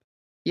creep up."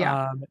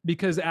 Yeah.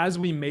 Because as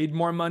we made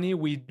more money,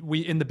 we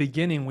in the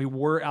beginning, we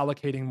were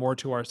allocating more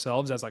to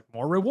ourselves as, like,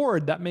 more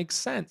reward, that makes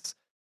sense.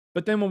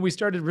 But then when we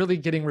started really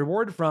getting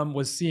reward from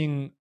was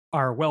seeing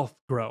our wealth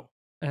grow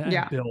and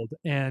Yeah. build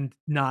and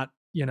not,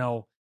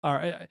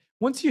 our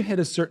once you hit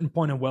a certain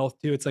point of wealth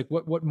too, it's like,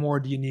 what more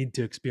do you need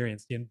to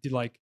experience?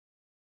 Like,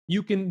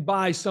 you can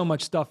buy so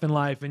much stuff in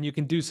life and you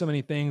can do so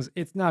many things.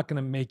 It's not going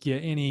to make you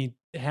any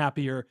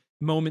happier.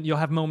 You'll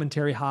have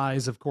momentary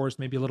highs, of course,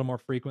 maybe a little more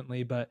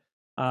frequently, but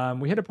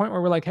we hit a point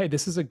where we're like, hey,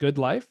 this is a good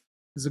life.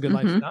 This is a good Hmm.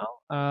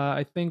 lifestyle.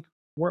 I think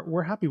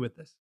we're happy with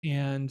this.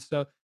 And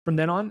so from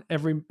then on,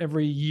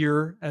 every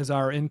year as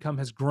our income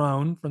has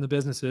grown from the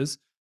businesses,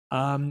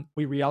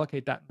 we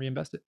reallocate that and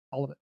reinvest it,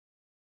 all of it.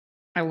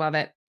 I love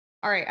it.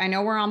 All right. I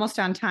know we're almost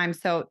on time.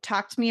 So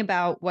talk to me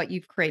about what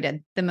you've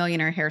created, the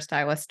Millionaire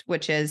Hairstylist,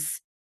 which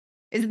is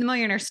it the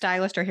Millionaire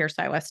Stylist or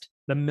Hairstylist?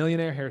 The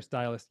Millionaire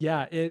Hairstylist.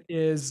 Yeah, it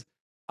is.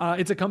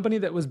 It's a company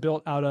that was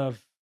built out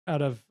of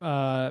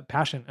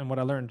passion and what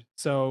I learned.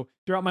 So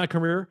throughout my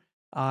career,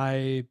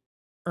 I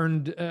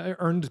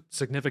earned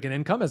significant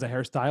income as a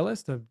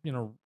hairstylist.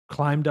 I've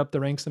climbed up the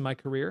ranks in my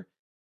career,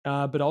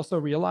 but also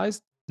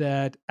realized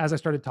that as I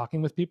started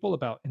talking with people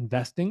about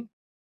investing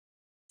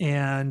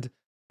and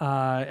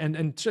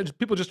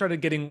people just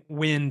started getting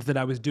wind that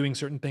I was doing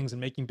certain things and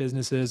making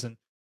businesses and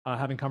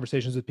having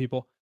conversations with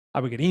people. I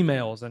would get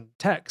emails and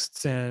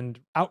texts and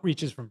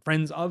outreaches from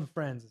friends of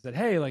friends that said,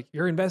 "Hey, like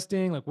you're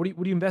investing. Like, what are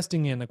you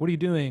investing in? Like, what are you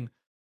doing?"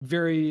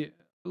 Very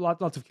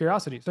lots of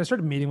curiosity. So I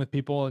started meeting with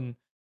people and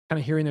kind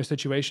of hearing their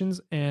situations.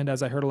 And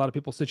as I heard a lot of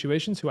people's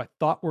situations who I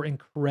thought were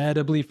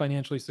incredibly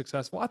financially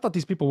successful, I thought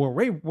these people were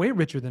way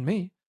richer than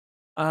me.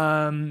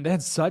 They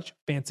had such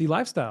fancy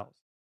lifestyles,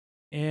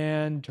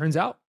 and turns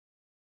out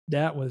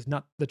that was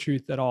not the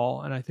truth at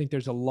all. And I think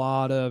there's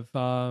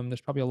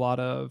probably a lot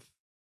of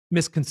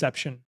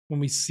misconception when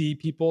we see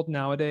people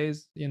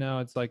nowadays.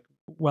 It's like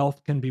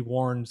wealth can be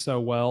worn so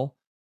well.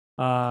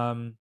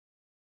 Um,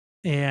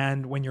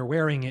 and when you're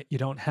wearing it, you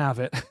don't have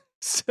it.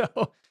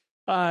 So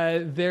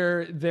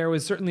there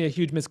was certainly a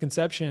huge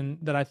misconception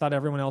that I thought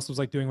everyone else was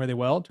like doing really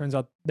well. Turns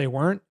out they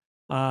weren't.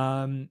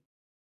 Um,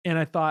 and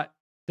I thought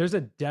there's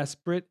a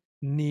desperate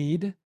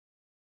need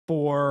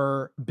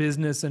for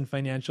business and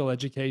financial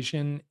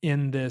education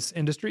in this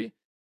industry.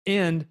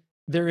 And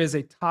there is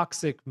a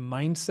toxic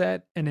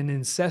mindset and an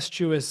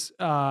incestuous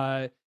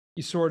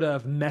sort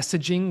of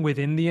messaging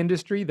within the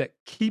industry that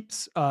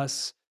keeps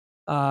us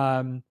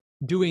um,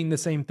 doing the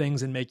same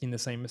things and making the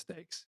same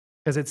mistakes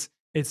because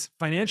it's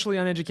financially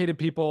uneducated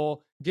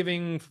people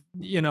giving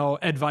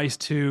advice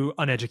to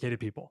uneducated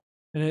people,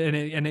 and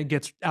it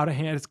gets out of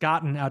hand. It's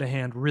gotten out of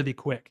hand really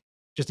quick.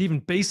 Just even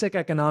basic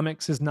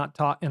economics is not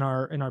taught in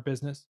our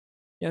business.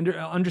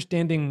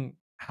 Understanding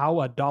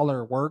how a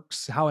dollar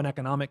works, how an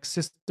economic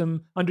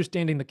system,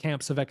 understanding the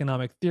camps of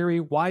economic theory.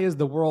 Why is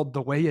the world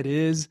the way it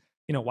is?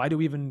 Why do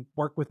we even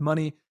work with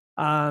money?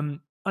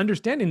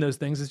 Understanding those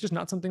things is just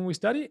not something we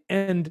study.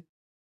 And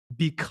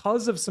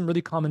because of some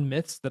really common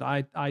myths that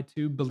I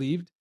too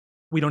believed,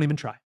 we don't even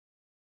try.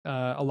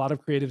 A lot of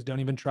creatives don't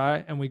even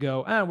try, and we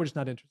go, we're just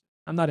not interested.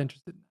 I'm not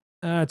interested.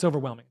 It's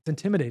overwhelming. It's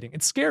intimidating.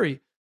 It's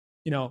scary.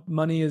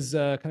 Money is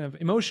kind of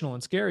emotional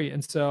and scary.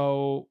 And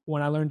so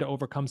when I learned to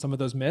overcome some of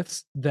those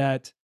myths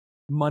that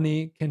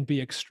money can be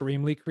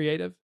extremely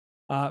creative,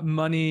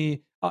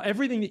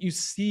 everything that you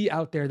see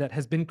out there that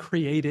has been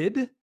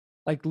created,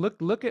 like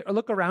look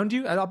around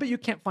you. I'll bet you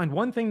can't find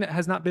one thing that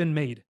has not been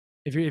made.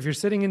 If you're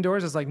sitting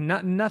indoors, it's like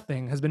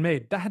nothing has been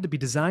made. That had to be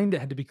designed. It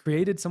had to be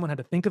created. Someone had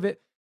to think of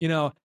it.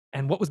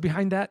 And what was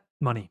behind that?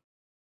 Money.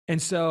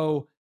 And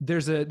so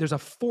there's a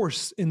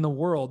force in the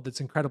world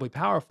that's incredibly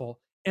powerful.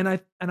 And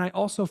I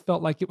also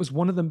felt like it was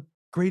one of the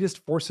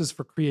greatest forces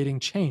for creating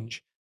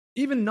change.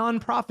 Even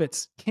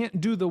nonprofits can't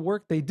do the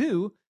work they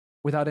do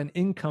without an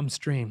income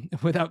stream,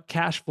 without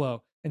cash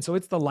flow. And so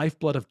it's the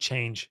lifeblood of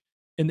change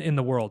in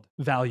the world.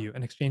 Value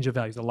and exchange of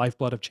values, the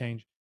lifeblood of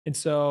change. And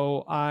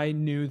so I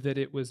knew that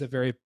it was a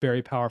very,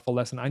 very powerful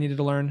lesson I needed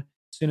to learn.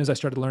 As soon as I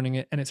started learning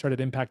it and it started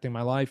impacting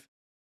my life,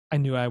 I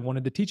knew I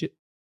wanted to teach it.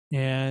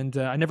 And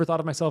I never thought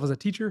of myself as a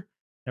teacher,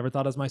 never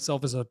thought of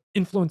myself as an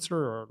influencer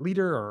or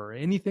leader or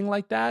anything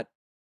like that.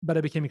 but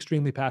I became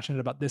extremely passionate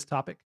about this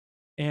topic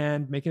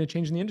and making a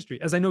change in the industry,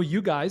 as I know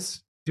you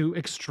guys do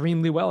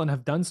extremely well and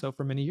have done so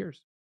for many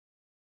years.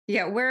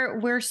 Yeah,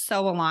 we're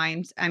so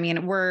aligned. I mean,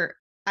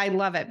 I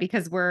love it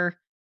because we're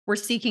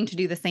seeking to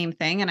do the same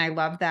thing, and I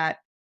love that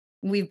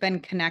we've been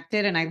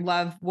connected, and I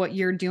love what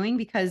you're doing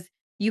because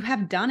you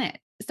have done it.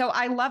 So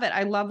I love it.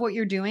 I love what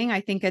you're doing.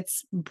 I think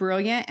it's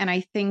brilliant, and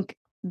I think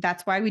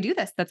that's why we do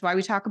this. That's why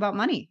we talk about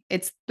money.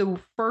 It's the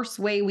first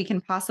way we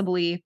can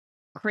possibly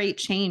create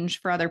change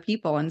for other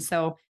people. And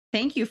so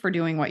thank you for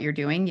doing what you're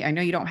doing. I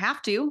know you don't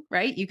have to,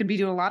 right? You could be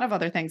doing a lot of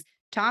other things.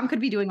 Tom could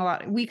be doing a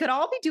lot. We could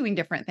all be doing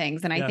different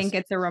things. And I Yes. think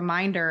it's a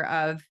reminder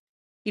of,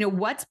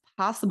 what's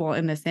possible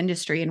in this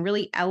industry and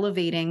really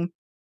elevating.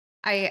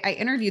 I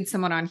interviewed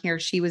someone on here.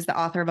 She was the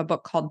author of a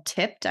book called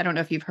Tipped. I don't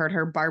know if you've heard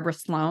her, Barbara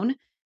Sloan.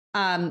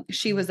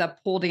 She Mm, was a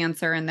pole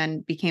dancer and then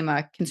became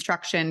a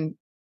construction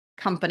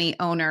company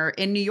owner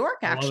in New York,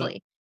 I love it.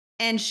 actually.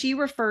 And she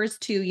refers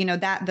to,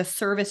 that the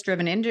service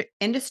driven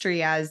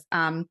industry as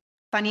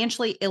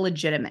financially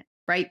illegitimate,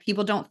 right?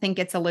 People don't think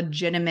it's a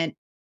legitimate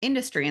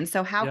industry. And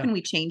so, how Yeah. can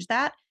we change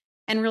that?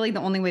 And really,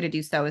 the only way to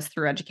do so is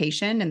through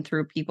education and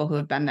through people who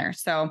have been there.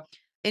 So,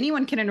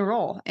 anyone can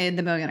enroll in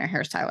the Millionaire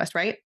Hairstylist,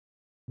 right?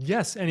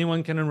 Yes,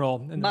 anyone can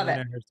enroll in the Love it.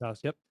 Millionaire Hairstyles.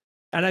 Yep.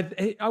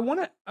 And I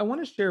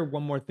wanna share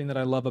one more thing that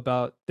I love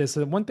about this.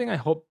 One thing I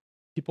hope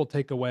people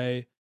take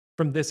away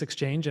from this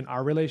exchange and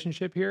our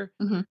relationship here,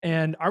 Mhm.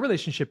 and our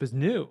relationship is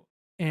new.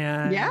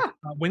 And Yeah.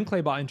 when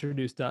Claybot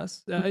introduced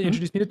us, Mhm.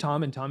 introduced me to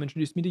Tom, and Tom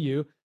introduced me to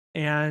you,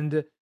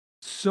 and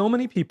so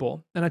many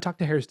people. And I talk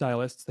to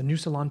hairstylists. The new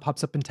salon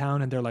pops up in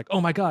town, and they're like,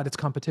 "Oh my god, it's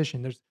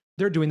competition.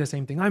 They're doing the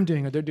same thing I'm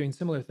doing, or they're doing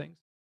similar things."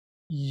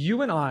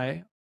 You and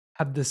I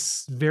have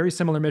this very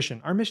similar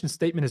mission. Our mission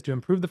statement is to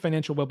improve the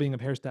financial well-being of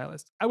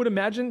hairstylists. I would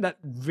imagine that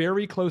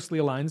very closely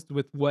aligns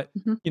with what,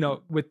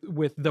 Mhm.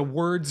 with the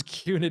words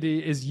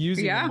Qnity is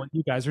using and Yeah. what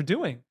you guys are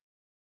doing.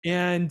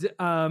 And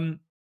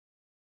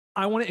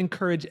I want to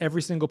encourage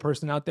every single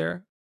person out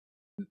there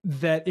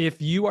that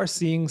if you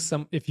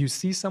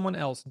see someone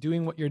else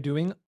doing what you're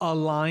doing,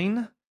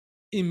 align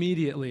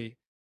immediately.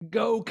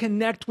 Go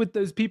connect with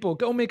those people.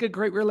 Go make a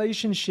great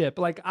relationship.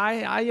 Like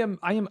I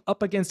am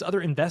up against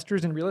other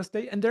investors in real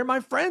estate and they're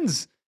my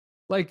friends.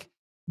 Like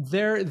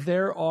there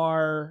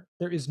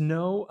is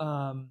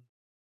no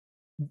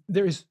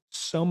there is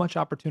so much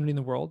opportunity in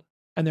the world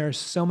and there are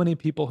so many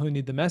people who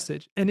need the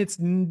message, and it's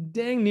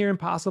dang near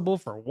impossible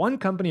for one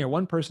company or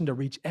one person to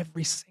reach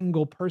every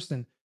single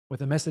person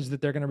with a message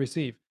that they're going to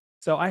receive.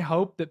 So I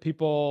hope that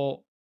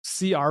people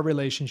see our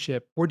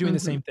relationship. We're doing the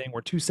Mhm. same thing. We're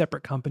two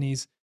separate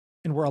companies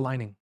and we're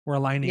aligning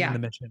in Yeah. the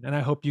mission. And I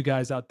hope you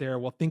guys out there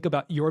will think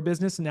about your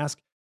business and ask,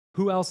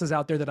 who else is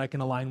out there that I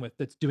can align with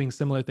that's doing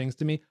similar things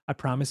to me? I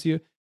promise you,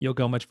 you'll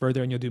go much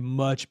further and you'll do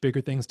much bigger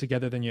things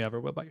together than you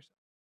ever will by yourself.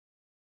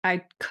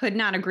 I could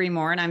not agree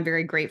more. And I'm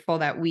very grateful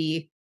that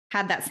we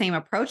had that same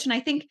approach. And I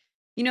think,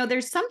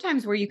 there's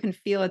sometimes where you can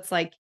feel it's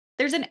like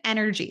there's an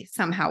energy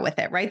somehow with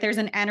it, right? There's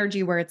an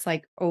energy where it's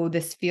like, oh,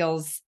 this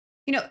feels,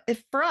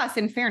 if for us,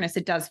 in fairness,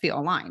 it does feel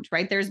aligned,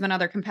 right? There's been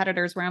other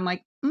competitors where I'm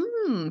like,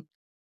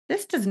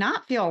 this does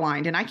not feel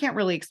aligned. And I can't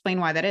really explain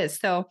why that is.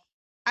 So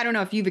I don't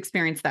know if you've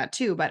experienced that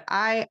too, but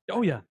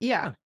Oh yeah. yeah.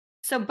 Yeah.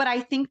 So, but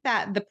I think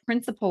that the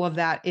principle of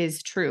that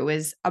is true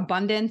is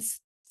abundance,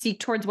 seek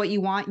towards what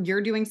you want.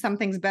 You're doing some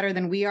things better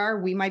than we are.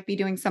 We might be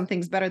doing some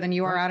things better than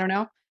you are. Right. I don't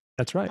know.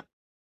 That's right.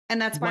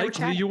 And that's why we're Likely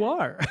chatting. you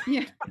are.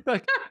 Yeah.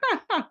 Like,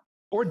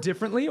 or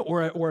differently,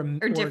 Or or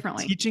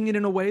differently. teaching it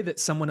in a way that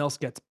someone else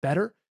gets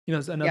better.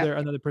 It's Yep.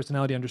 another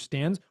personality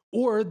understands,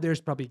 or there's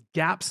probably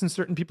gaps in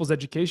certain people's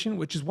education,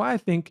 which is why I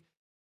think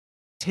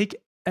take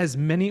as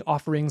many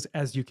offerings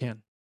as you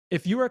can.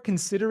 If you are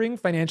considering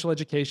financial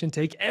education,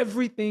 take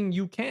everything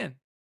you can.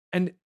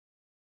 And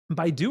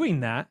by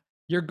doing that,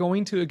 you're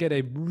going to get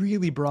a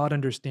really broad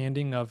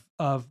understanding of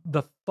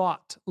the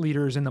thought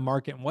leaders in the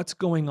market and what's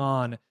going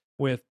on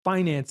with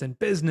finance and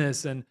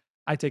business. And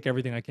I take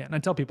everything I can. And I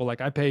tell people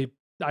like I've paid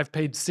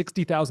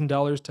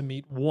 $60,000 to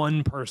meet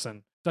one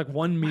person. It's like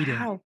one meeting.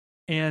 Wow.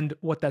 And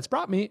what that's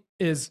brought me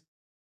is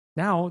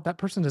now that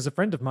person is a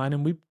friend of mine,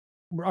 and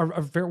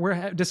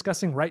we're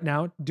discussing right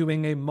now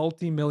doing a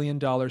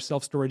multi-million-dollar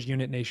self-storage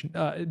unit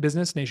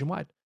business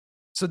nationwide.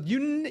 So you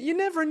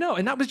never know.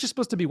 And that was just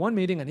supposed to be one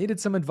meeting. I needed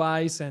some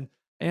advice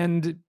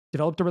and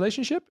developed a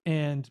relationship.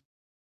 And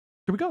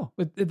here we go.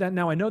 With that,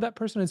 now I know that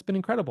person. It's been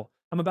incredible.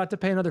 I'm about to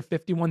pay another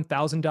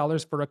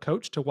 $51,000 for a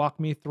coach to walk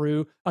me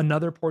through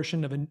another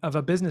portion of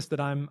a business that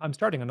I'm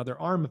starting, another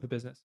arm of a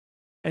business.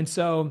 And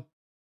so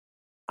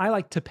I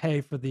like to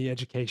pay for the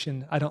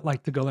education. I don't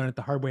like to go learn it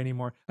the hard way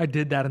anymore. I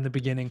did that in the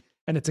beginning,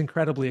 and it's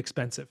incredibly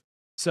expensive.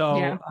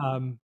 Yeah.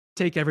 So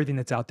take everything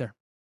that's out there.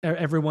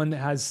 Everyone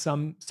has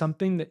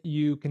something that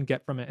you can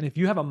get from it. And if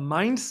you have a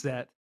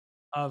mindset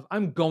of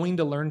I'm going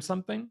to learn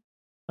something,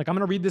 like I'm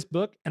going to read this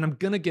book and I'm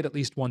going to get at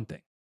least one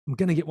thing. I'm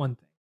going to get one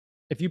thing.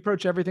 If you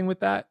approach everything with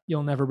that,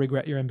 you'll never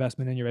regret your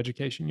investment in your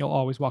education. You'll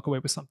always walk away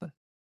with something.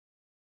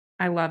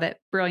 I love it.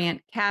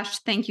 Brilliant. Cash,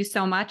 thank you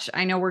so much.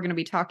 I know we're going to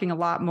be talking a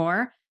lot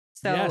more.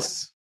 So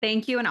Yes.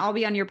 Thank you. And I'll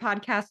be on your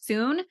podcast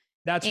soon.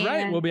 That's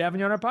right. We'll And be having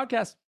you on our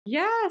podcast.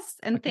 yes,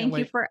 I and can't thank you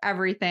wait. for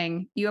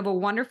everything. You have a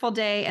wonderful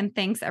day. And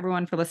thanks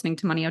everyone for listening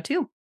to Money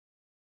O2.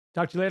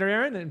 Talk to you later,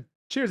 Aaron, and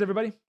cheers,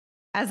 everybody.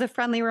 As a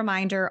friendly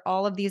reminder,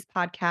 all of these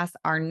podcasts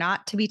are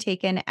not to be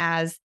taken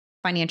as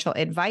financial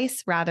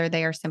advice. Rather,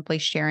 they are simply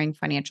sharing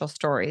financial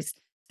stories.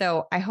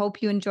 So I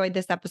hope you enjoyed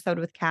this episode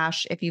with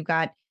Cash. If you've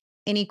got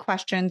any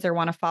questions or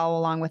want to follow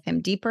along with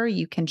him deeper,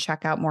 you can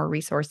check out more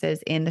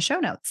resources in the show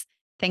notes.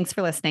 Thanks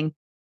for listening.